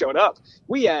wife and I showed up,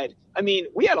 we had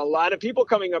a lot of people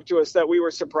coming up to us that we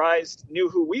were surprised knew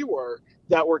who we were,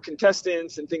 that were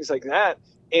contestants and things like that.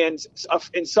 And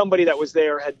somebody that was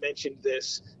there had mentioned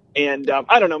this, and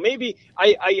I don't know. Maybe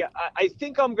I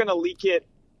think I'm gonna leak it.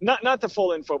 Not the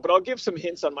full info, but I'll give some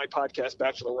hints on my podcast,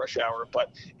 Bachelor Rush Hour.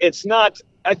 But it's not.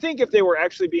 I think if they were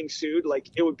actually being sued, like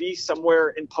it would be somewhere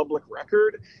in public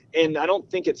record, and I don't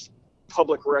think it's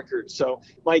public record. So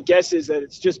my guess is that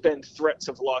it's just been threats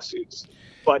of lawsuits.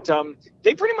 But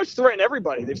they pretty much threaten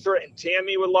everybody. They've threatened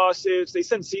Tammy with lawsuits. They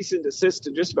send cease and desist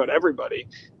to just about everybody.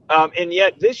 And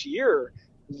yet this year,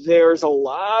 there's a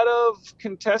lot of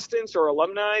contestants or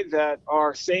alumni that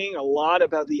are saying a lot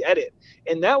about the edit.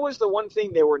 And that was the one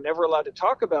thing they were never allowed to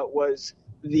talk about, was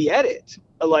the edit,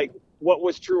 like what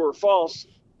was true or false.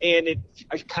 And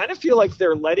I kind of feel like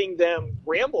they're letting them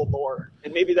ramble more.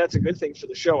 And maybe that's a good thing for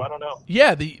the show. I don't know.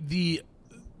 Yeah, the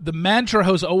mantra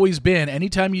has always been,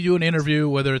 anytime you do an interview,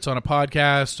 whether it's on a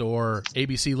podcast or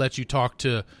ABC lets you talk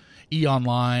to E!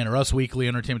 Online or Us Weekly,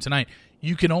 Entertainment Tonight,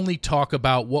 you can only talk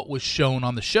about what was shown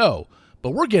on the show.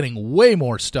 But we're getting way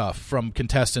more stuff from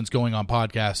contestants going on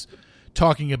podcasts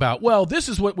talking about, well, this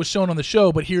is what was shown on the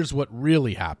show, but here's what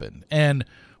really happened. And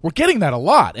we're getting that a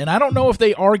lot. And I don't know if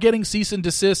they are getting cease and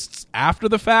desists after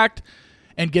the fact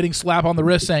and getting slap on the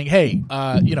wrist saying, hey,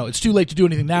 it's too late to do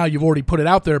anything now. You've already put it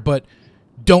out there, but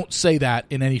don't say that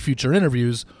in any future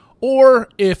interviews. Or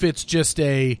if it's just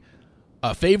a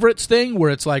favorites thing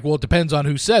where it's like, well, it depends on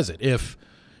who says it. If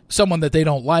someone that they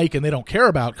don't like and they don't care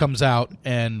about comes out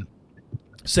and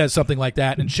says something like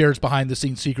that and shares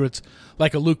behind-the-scenes secrets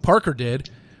like a Luke Parker did,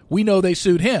 we know they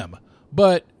sued him.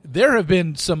 But there have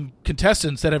been some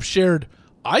contestants that have shared,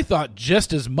 I thought,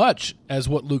 just as much as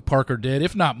what Luke Parker did,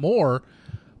 if not more,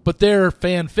 but they're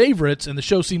fan favorites and the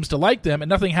show seems to like them and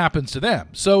nothing happens to them.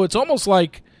 So it's almost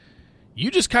like you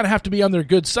just kind of have to be on their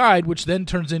good side, which then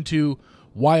turns into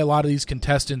why a lot of these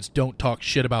contestants don't talk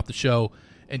shit about the show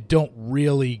and don't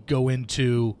really go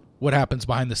into what happens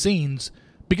behind the scenes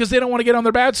because they don't want to get on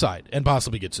their bad side and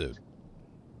possibly get sued.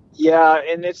 Yeah,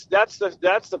 and that's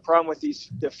the problem with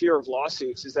the fear of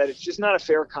lawsuits, is that it's just not a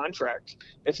fair contract.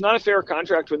 It's not a fair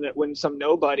contract when some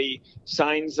nobody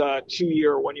signs a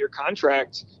 2-year or 1-year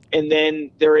contract and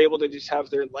then they're able to just have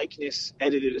their likeness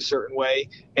edited a certain way,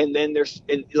 and then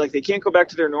they can't go back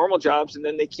to their normal jobs, and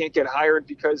then they can't get hired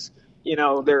because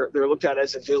they're looked at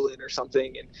as a villain or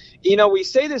something. And we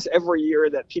say this every year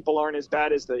that people aren't as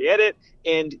bad as they edit,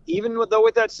 and even though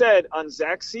with that said, on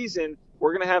Zach's season,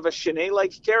 we're going to have a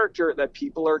Shanae-like character that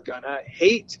people are going to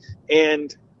hate.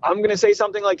 And I'm going to say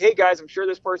something like, hey, guys, I'm sure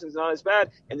this person's not as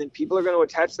bad. And then people are going to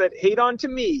attach that hate onto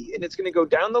me. And it's going to go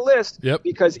down the list. Yep.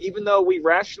 Because even though we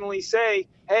rationally say,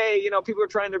 hey, people are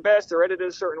trying their best, they're edited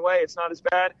a certain way, it's not as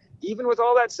bad. Even with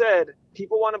all that said,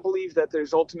 people want to believe that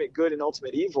there's ultimate good and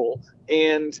ultimate evil.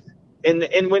 And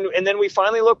then we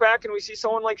finally look back and we see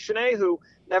someone like Shanae, who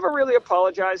never really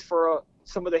apologized for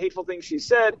some of the hateful things she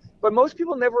said, but most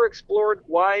people never explored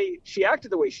why she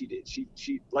acted the way she did.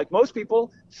 She like most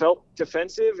people, felt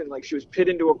defensive and like she was put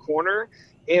into a corner.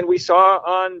 And we saw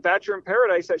on Bachelor in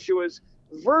Paradise that she was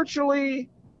virtually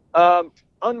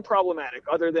unproblematic,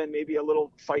 other than maybe a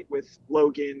little fight with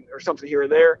Logan or something here or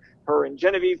there. Her and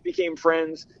Genevieve became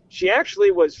friends. She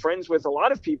actually was friends with a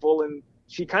lot of people, and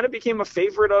she kind of became a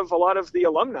favorite of a lot of the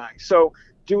alumni. So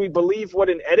do we believe what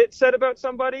an edit said about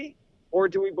somebody, or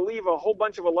do we believe a whole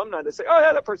bunch of alumni that say, oh,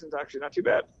 yeah, that person's actually not too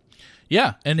bad?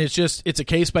 Yeah, and it's a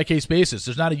case-by-case basis.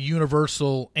 There's not a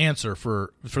universal answer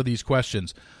for these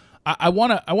questions. I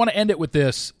want to end it with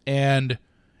this, and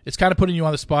it's kind of putting you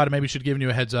on the spot, and maybe should have given you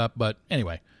a heads up, but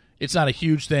anyway, it's not a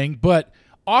huge thing. But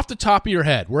off the top of your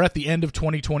head, we're at the end of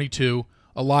 2022.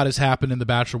 A lot has happened in the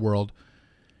Bachelor world.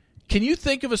 Can you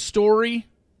think of a story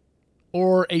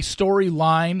or a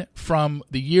storyline from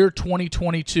the year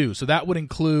 2022? So that would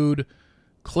include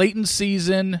Clayton's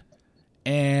season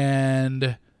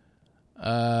and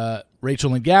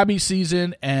Rachel and Gabby's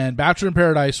season and Bachelor in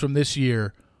Paradise from this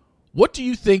year. What do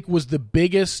you think was the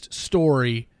biggest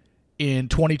story in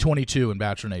 2022 in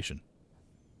Bachelor Nation?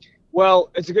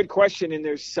 Well, it's a good question, and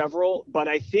there's several, but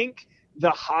I think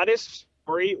the hottest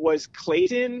story was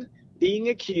Clayton being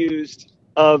accused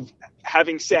of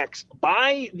having sex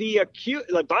by the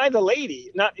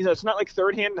lady. Not, it's not like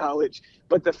third-hand knowledge,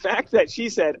 but the fact that she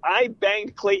said, I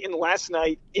banged Clayton last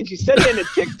night, and she said it in a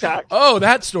TikTok. Oh,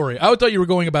 that story. I thought you were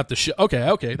going about the show.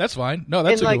 Okay, that's fine. No,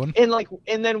 that's a good one.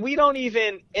 And then we don't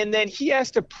even, and then he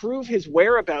has to prove his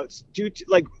whereabouts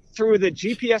through the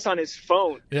GPS on his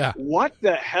phone. Yeah. What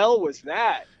the hell was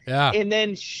that? Yeah. And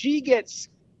then she gets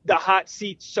the hot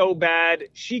seat so bad,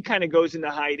 she kind of goes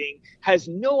into hiding, has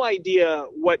no idea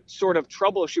what sort of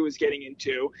trouble she was getting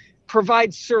into,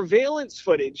 provides surveillance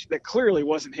footage that clearly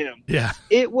wasn't him. Yeah.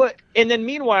 And then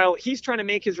meanwhile, he's trying to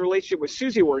make his relationship with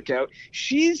Susie work out.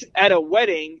 She's at a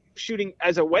wedding shooting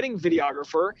as a wedding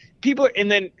videographer.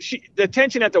 The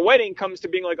tension at the wedding comes to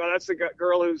being like, oh, that's the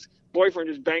girl whose boyfriend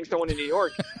just banged someone in New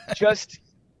York.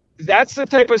 That's the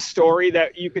type of story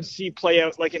that you could see play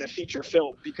out like in a feature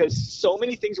film, because so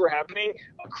many things were happening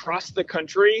across the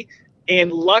country.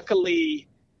 And luckily,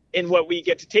 in what we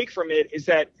get to take from it is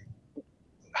that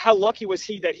how lucky was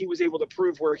he that he was able to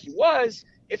prove where he was.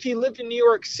 If he lived in New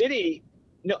York City,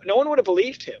 no one would have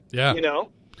believed him. Yeah.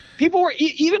 People were,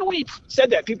 even when he said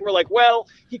that, people were like, well,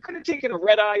 he could have taken a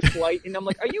red-eye flight. And I'm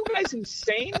like, are you guys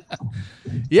insane?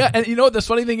 Yeah, and you know what the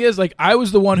funny thing is? Like, I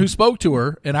was the one who spoke to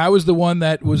her, and I was the one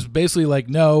that was basically like,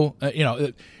 no,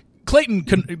 Clayton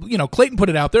put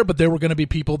it out there, but there were going to be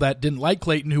people that didn't like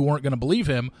Clayton who weren't going to believe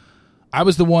him. I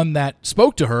was the one that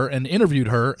spoke to her and interviewed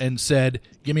her and said,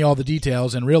 give me all the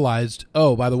details, and realized,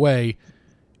 oh, by the way,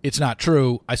 it's not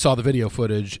true. I saw the video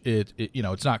footage.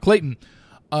 It's not Clayton.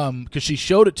 Because she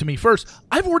showed it to me first.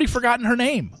 I've already forgotten her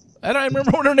name. I don't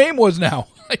remember what her name was now.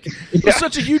 It was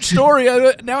such a huge story.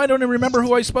 Now I don't even remember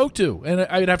who I spoke to. And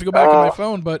I'd have to go back on my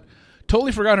phone, but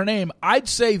totally forgot her name. I'd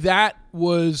say that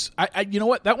was, you know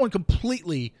what? That one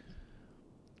completely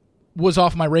was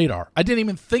off my radar. I didn't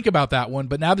even think about that one,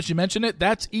 but now that you mention it,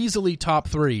 that's easily top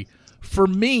 3. For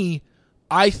me,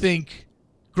 I think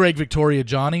Greg, Victoria,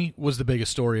 Johnny was the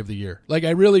biggest story of the year. Like, I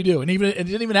really do. And it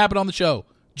didn't even happen on the show,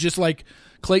 just like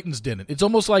Clayton's didn't. It's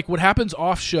almost like what happens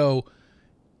off show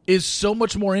is so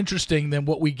much more interesting than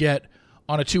what we get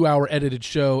on a 2-hour edited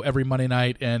show every Monday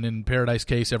night, and in Paradise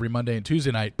Case every Monday and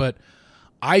Tuesday night. But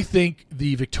I think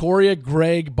the Victoria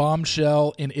Greg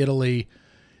bombshell in Italy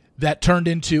that turned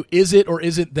into is it or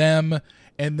isn't them,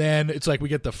 and then it's like we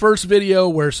get the first video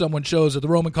where someone shows at the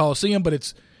Roman Coliseum,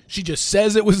 but she just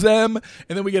says it was them,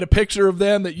 and then we get a picture of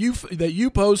them that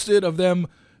you posted of them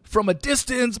from a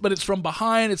distance, but it's from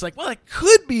behind. It's like, well, it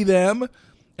could be them.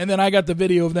 And then I got the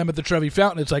video of them at the Trevi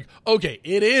Fountain. It's like, okay,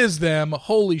 it is them.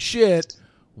 Holy shit.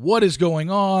 What is going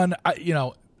on?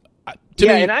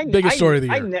 Biggest story of the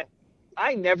year.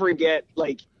 I never get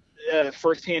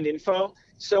firsthand info.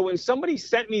 So when somebody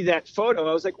sent me that photo,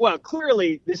 I was like, well,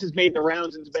 clearly this has made the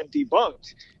rounds and it's been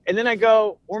debunked. And then I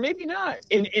go, or maybe not.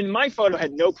 And my photo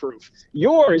had no proof.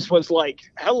 Yours was like,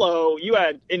 hello, you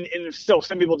had, and still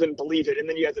some people didn't believe it. And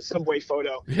then you had the subway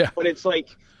photo. Yeah. But it's like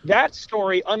that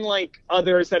story, unlike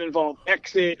others that involve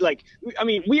exit,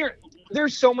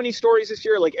 there's so many stories this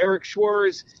year, like Eric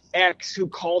Schwartz's ex who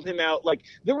called him out. Like,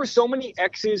 there were so many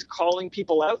exes calling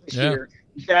people out this year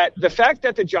that the fact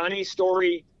that the Johnny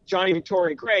story, Johnny,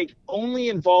 Victoria, Greg, only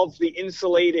involved the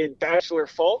insulated Bachelor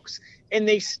folks, and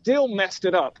they still messed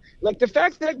it up. Like the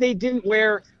fact that they didn't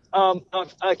wear a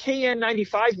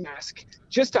KN95 mask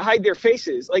just to hide their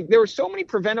faces. Like, there were so many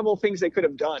preventable things they could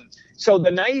have done. So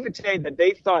the naivete that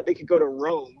they thought they could go to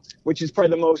Rome, which is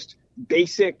probably the most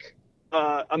basic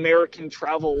American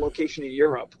travel location in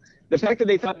Europe, the fact that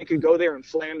they thought they could go there and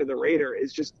fly under the radar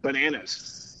is just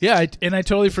bananas. Yeah, and I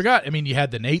totally forgot. I mean, you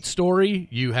had the Nate story.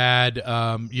 You had,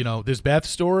 this Beth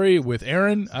story with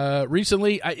Aaron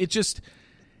recently.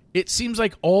 It seems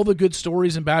like all the good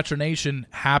stories in Bachelor Nation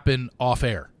happen off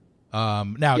air.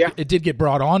 It did get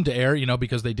brought on to air,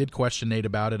 because they did question Nate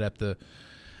about it at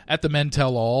the Men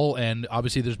Tell All, and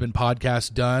obviously there's been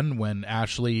podcasts done when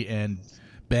Ashley and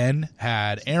Ben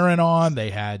had Aaron on, they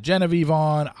had Genevieve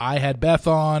on, I had Beth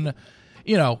on,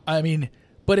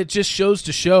 but it just shows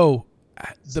to show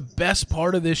the best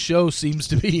part of this show seems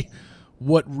to be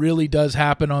what really does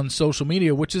happen on social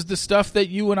media, which is the stuff that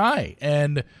you and I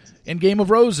and Game of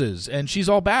Roses and She's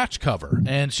All Batch cover.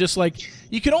 And it's just like,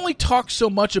 you can only talk so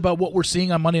much about what we're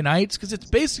seeing on Monday nights because it's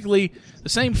basically the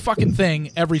same fucking thing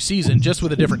every season, just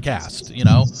with a different cast,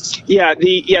 Yeah,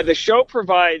 the show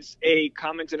provides a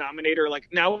common denominator. Like,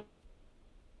 now I'll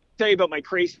tell you about my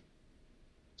crazy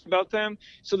about them.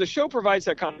 So the show provides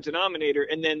that common denominator,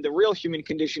 and then the real human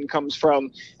condition comes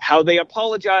from how they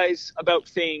apologize about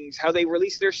things, how they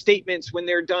release their statements when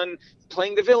they're done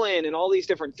playing the villain, and all these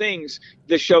different things.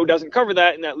 The show doesn't cover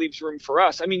that, and that leaves room for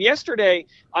us. I mean, yesterday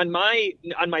on my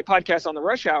podcast on the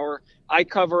Rush Hour, I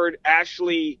covered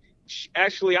Ashley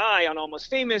I on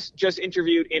Almost Famous just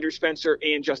interviewed Andrew Spencer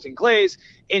and Justin Glaze,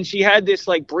 and she had this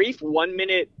like brief 1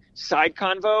 minute side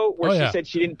convo where she said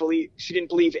she didn't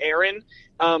believe Aaron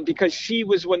because she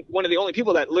was one of the only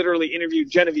people that literally interviewed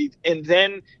Genevieve and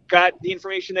then got the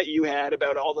information that you had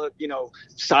about all the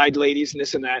side ladies and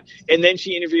this and that, and then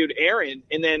she interviewed Aaron,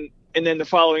 and then the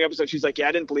following episode she's like,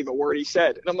 I didn't believe a word he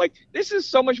said, and I'm like, this is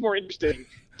so much more interesting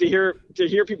to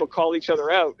hear people call each other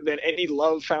out than any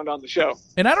love found on the show.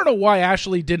 And I don't know why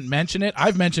Ashley didn't mention it.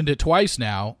 I've mentioned it twice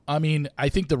now. I mean, I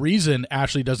think the reason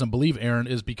Ashley doesn't believe Aaron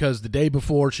is because the day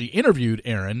before she interviewed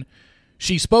Aaron,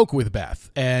 she spoke with Beth,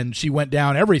 and she went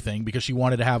down everything because she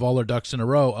wanted to have all her ducks in a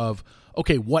row of,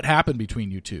 okay, what happened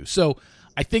between you two? So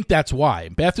I think that's why.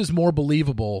 Beth is more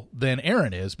believable than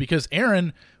Aaron is, because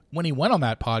Aaron, when he went on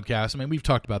that podcast, I mean, we've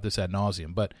talked about this ad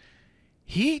nauseum, but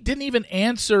he didn't even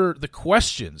answer the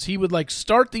questions. He would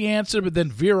start the answer, but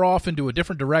then veer off into a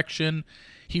different direction.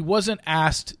 He wasn't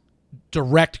asked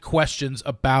direct questions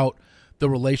about the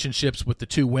relationships with the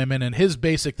two women. And his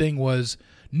basic thing was,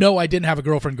 no, I didn't have a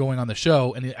girlfriend going on the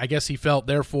show. And I guess he felt,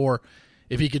 therefore,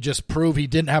 if he could just prove he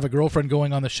didn't have a girlfriend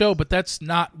going on the show, but that's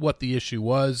not what the issue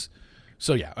was.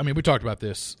 So, yeah, I mean, we talked about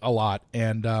this a lot.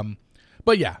 And,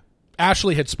 but yeah,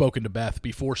 Ashley had spoken to Beth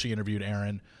before she interviewed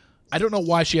Aaron. I don't know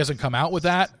why she hasn't come out with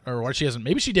that, or why she hasn't.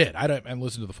 Maybe she did. I haven't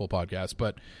listened to the full podcast,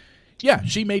 but yeah,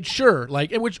 she made sure,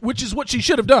 which is what she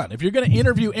should have done. If you're going to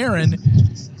interview Aaron,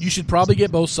 you should probably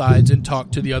get both sides and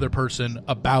talk to the other person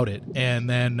about it, and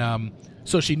then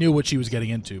so she knew what she was getting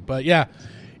into. But yeah,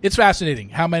 it's fascinating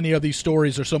how many of these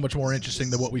stories are so much more interesting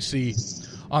than what we see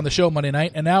on the show Monday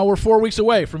night. And now we're 4 weeks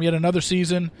away from yet another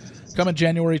season, coming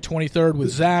January 23rd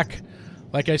with Zach.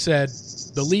 Like I said,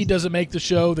 the lead doesn't make the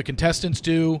show; the contestants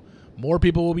do. More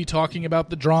people will be talking about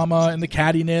the drama and the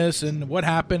cattiness and what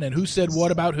happened and who said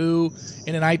what about who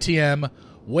in an ITM,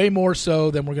 way more so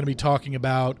than we're going to be talking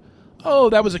about, oh,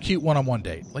 that was a cute one-on-one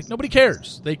date. Like, nobody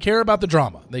cares. They care about the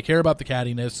drama. They care about the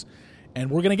cattiness,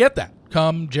 and we're going to get that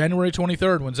come January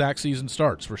 23rd when Zach's season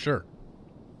starts, for sure.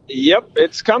 Yep,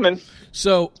 it's coming.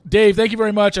 So, Dave, thank you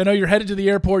very much. I know you're headed to the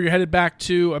airport. You're headed back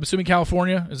to, I'm assuming,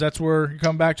 California. That's where you're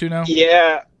coming back to now?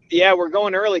 Yeah, we're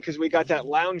going early because we got that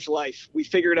lounge life. We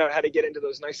figured out how to get into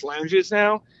those nice lounges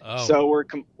now. Oh. So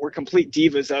we're complete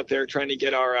divas out there trying to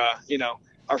get our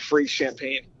our free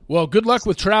champagne. Well, good luck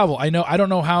with travel. I don't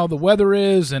know how the weather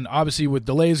is, and obviously with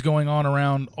delays going on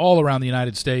all around the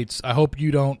United States, I hope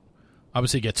you don't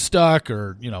obviously get stuck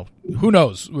or, who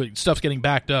knows, stuff's getting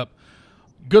backed up.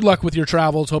 Good luck with your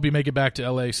travels. Hope you make it back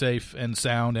to LA safe and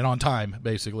sound and on time,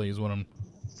 basically, is what I'm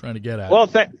trying to get at. Well,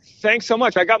 thanks so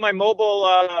much. I got my mobile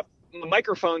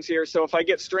microphones here, so if I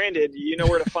get stranded, you know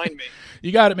where to find me.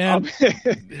 You got it, man.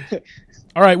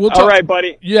 All right, we'll talk. All right,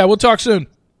 buddy. Yeah, we'll talk soon.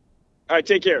 All right,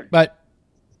 take care. Bye.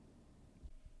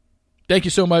 Thank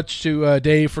you so much to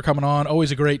Dave for coming on.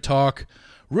 Always a great talk.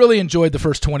 Really enjoyed the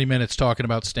first 20 minutes talking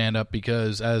about stand-up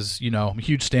because, as you know, I'm a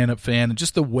huge stand-up fan, and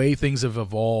just the way things have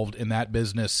evolved in that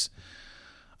business.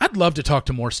 I'd love to talk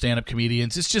to more stand-up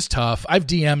comedians. It's just tough. I've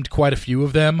DM'd quite a few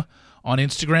of them on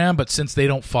Instagram, but since they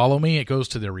don't follow me, it goes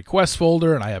to their request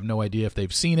folder, and I have no idea if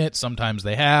they've seen it. Sometimes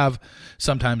they have,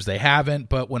 sometimes they haven't.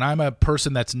 But when I'm a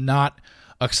person that's not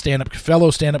a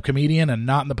fellow stand-up comedian and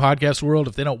not in the podcast world,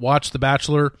 if they don't watch The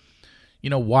Bachelor,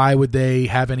 why would they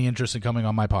have any interest in coming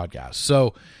on my podcast?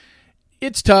 So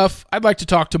it's tough. I'd like to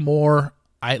talk to more.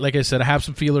 Like I said, I have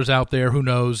some feelers out there. Who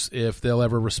knows if they'll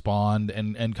ever respond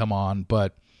and come on,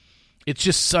 but it's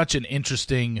just such an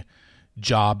interesting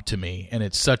job to me, and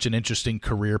it's such an interesting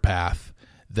career path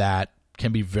that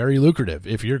can be very lucrative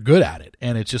if you're good at it.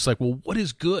 And it's just like, well, what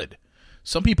is good?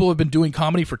 Some people have been doing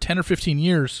comedy for 10 or 15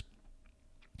 years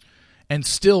and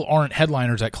still aren't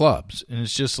headliners at clubs. And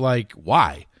it's just like,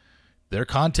 why? Their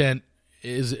content,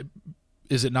 is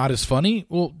it not as funny?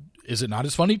 Well, is it not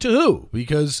as funny to who?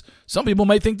 Because some people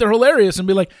might think they're hilarious and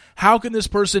be like, how can this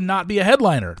person not be a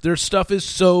headliner? Their stuff is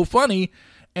so funny.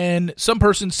 And some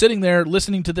person sitting there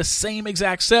listening to the same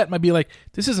exact set might be like,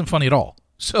 this isn't funny at all.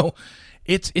 So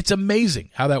it's amazing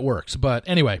how that works. But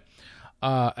anyway,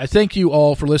 I thank you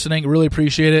all for listening. Really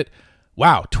appreciate it.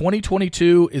 Wow,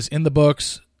 2022 is in the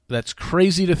books. That's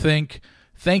crazy to think.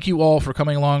 Thank you all for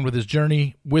coming along with this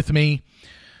journey with me.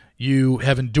 You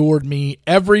have endured me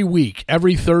every week,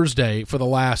 every Thursday for the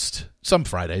last, some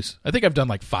Fridays. I think I've done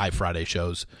like 5 Friday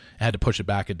shows. I had to push it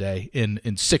back a day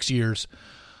in 6 years.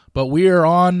 But we are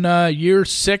on year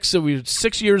 6. So we're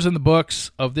 6 years in the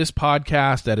books of this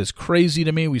podcast. That is crazy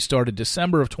to me. We started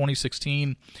December of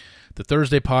 2016. The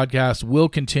Thursday podcast will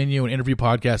continue, an interview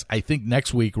podcast. I think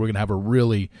next week we're going to have a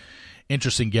really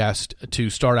interesting guest to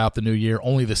start out the new year.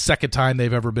 Only the second time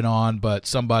they've ever been on, but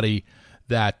somebody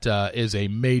that is a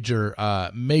major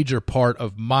part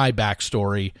of my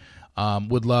backstory.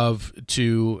 Would love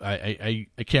to. I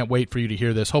can't wait for you to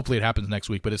hear this. Hopefully it happens next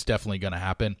week, but it's definitely going to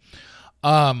happen.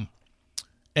 And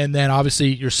then obviously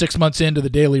you're 6 months into the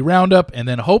Daily Roundup, and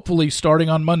then hopefully starting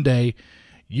on Monday,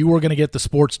 you are going to get the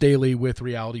Sports Daily with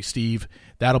Reality Steve.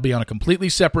 That'll be on a completely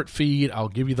separate feed. I'll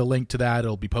give you the link to that.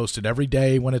 It'll be posted every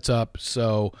day when it's up.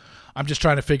 So I'm just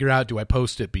trying to figure out, do I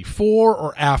post it before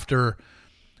or after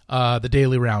the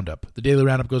Daily Roundup? The Daily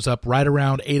Roundup goes up right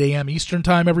around 8 a.m. Eastern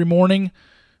time every morning.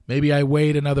 Maybe I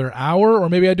wait another hour, or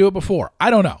maybe I do it before. I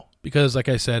don't know, because like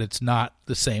I said, it's not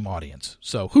the same audience.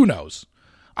 So who knows?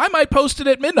 I might post it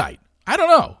at midnight. I don't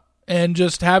know. And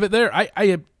just have it there.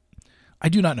 I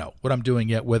do not know what I'm doing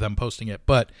yet with I'm posting it,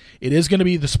 but it is going to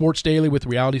be the Sports Daily with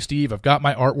Reality Steve. I've got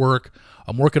my artwork.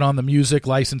 I'm working on the music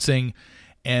licensing,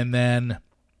 and then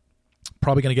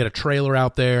probably going to get a trailer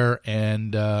out there,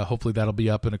 and hopefully that'll be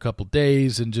up in a couple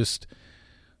days, and just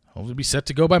hopefully be set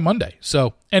to go by Monday.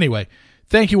 So anyway,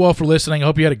 thank you all for listening. I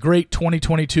hope you had a great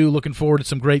 2022. Looking forward to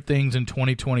some great things in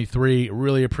 2023.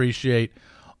 Really appreciate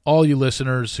all you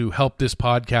listeners who helped this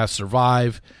podcast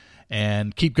survive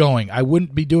and keep going. I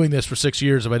wouldn't be doing this for 6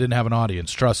 years if I didn't have an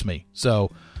audience. Trust me. So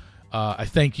I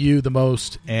thank you the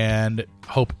most, and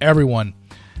hope everyone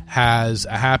has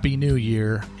a happy new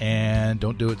year. And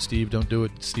don't do it, Steve. Don't do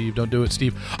it, Steve. Don't do it,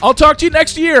 Steve. I'll talk to you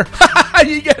next year.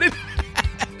 You get it?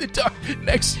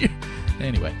 Next year.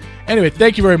 Anyway,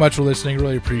 thank you very much for listening.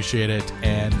 Really appreciate it.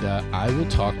 And I will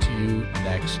talk to you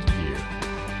next year.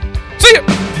 See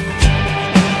ya!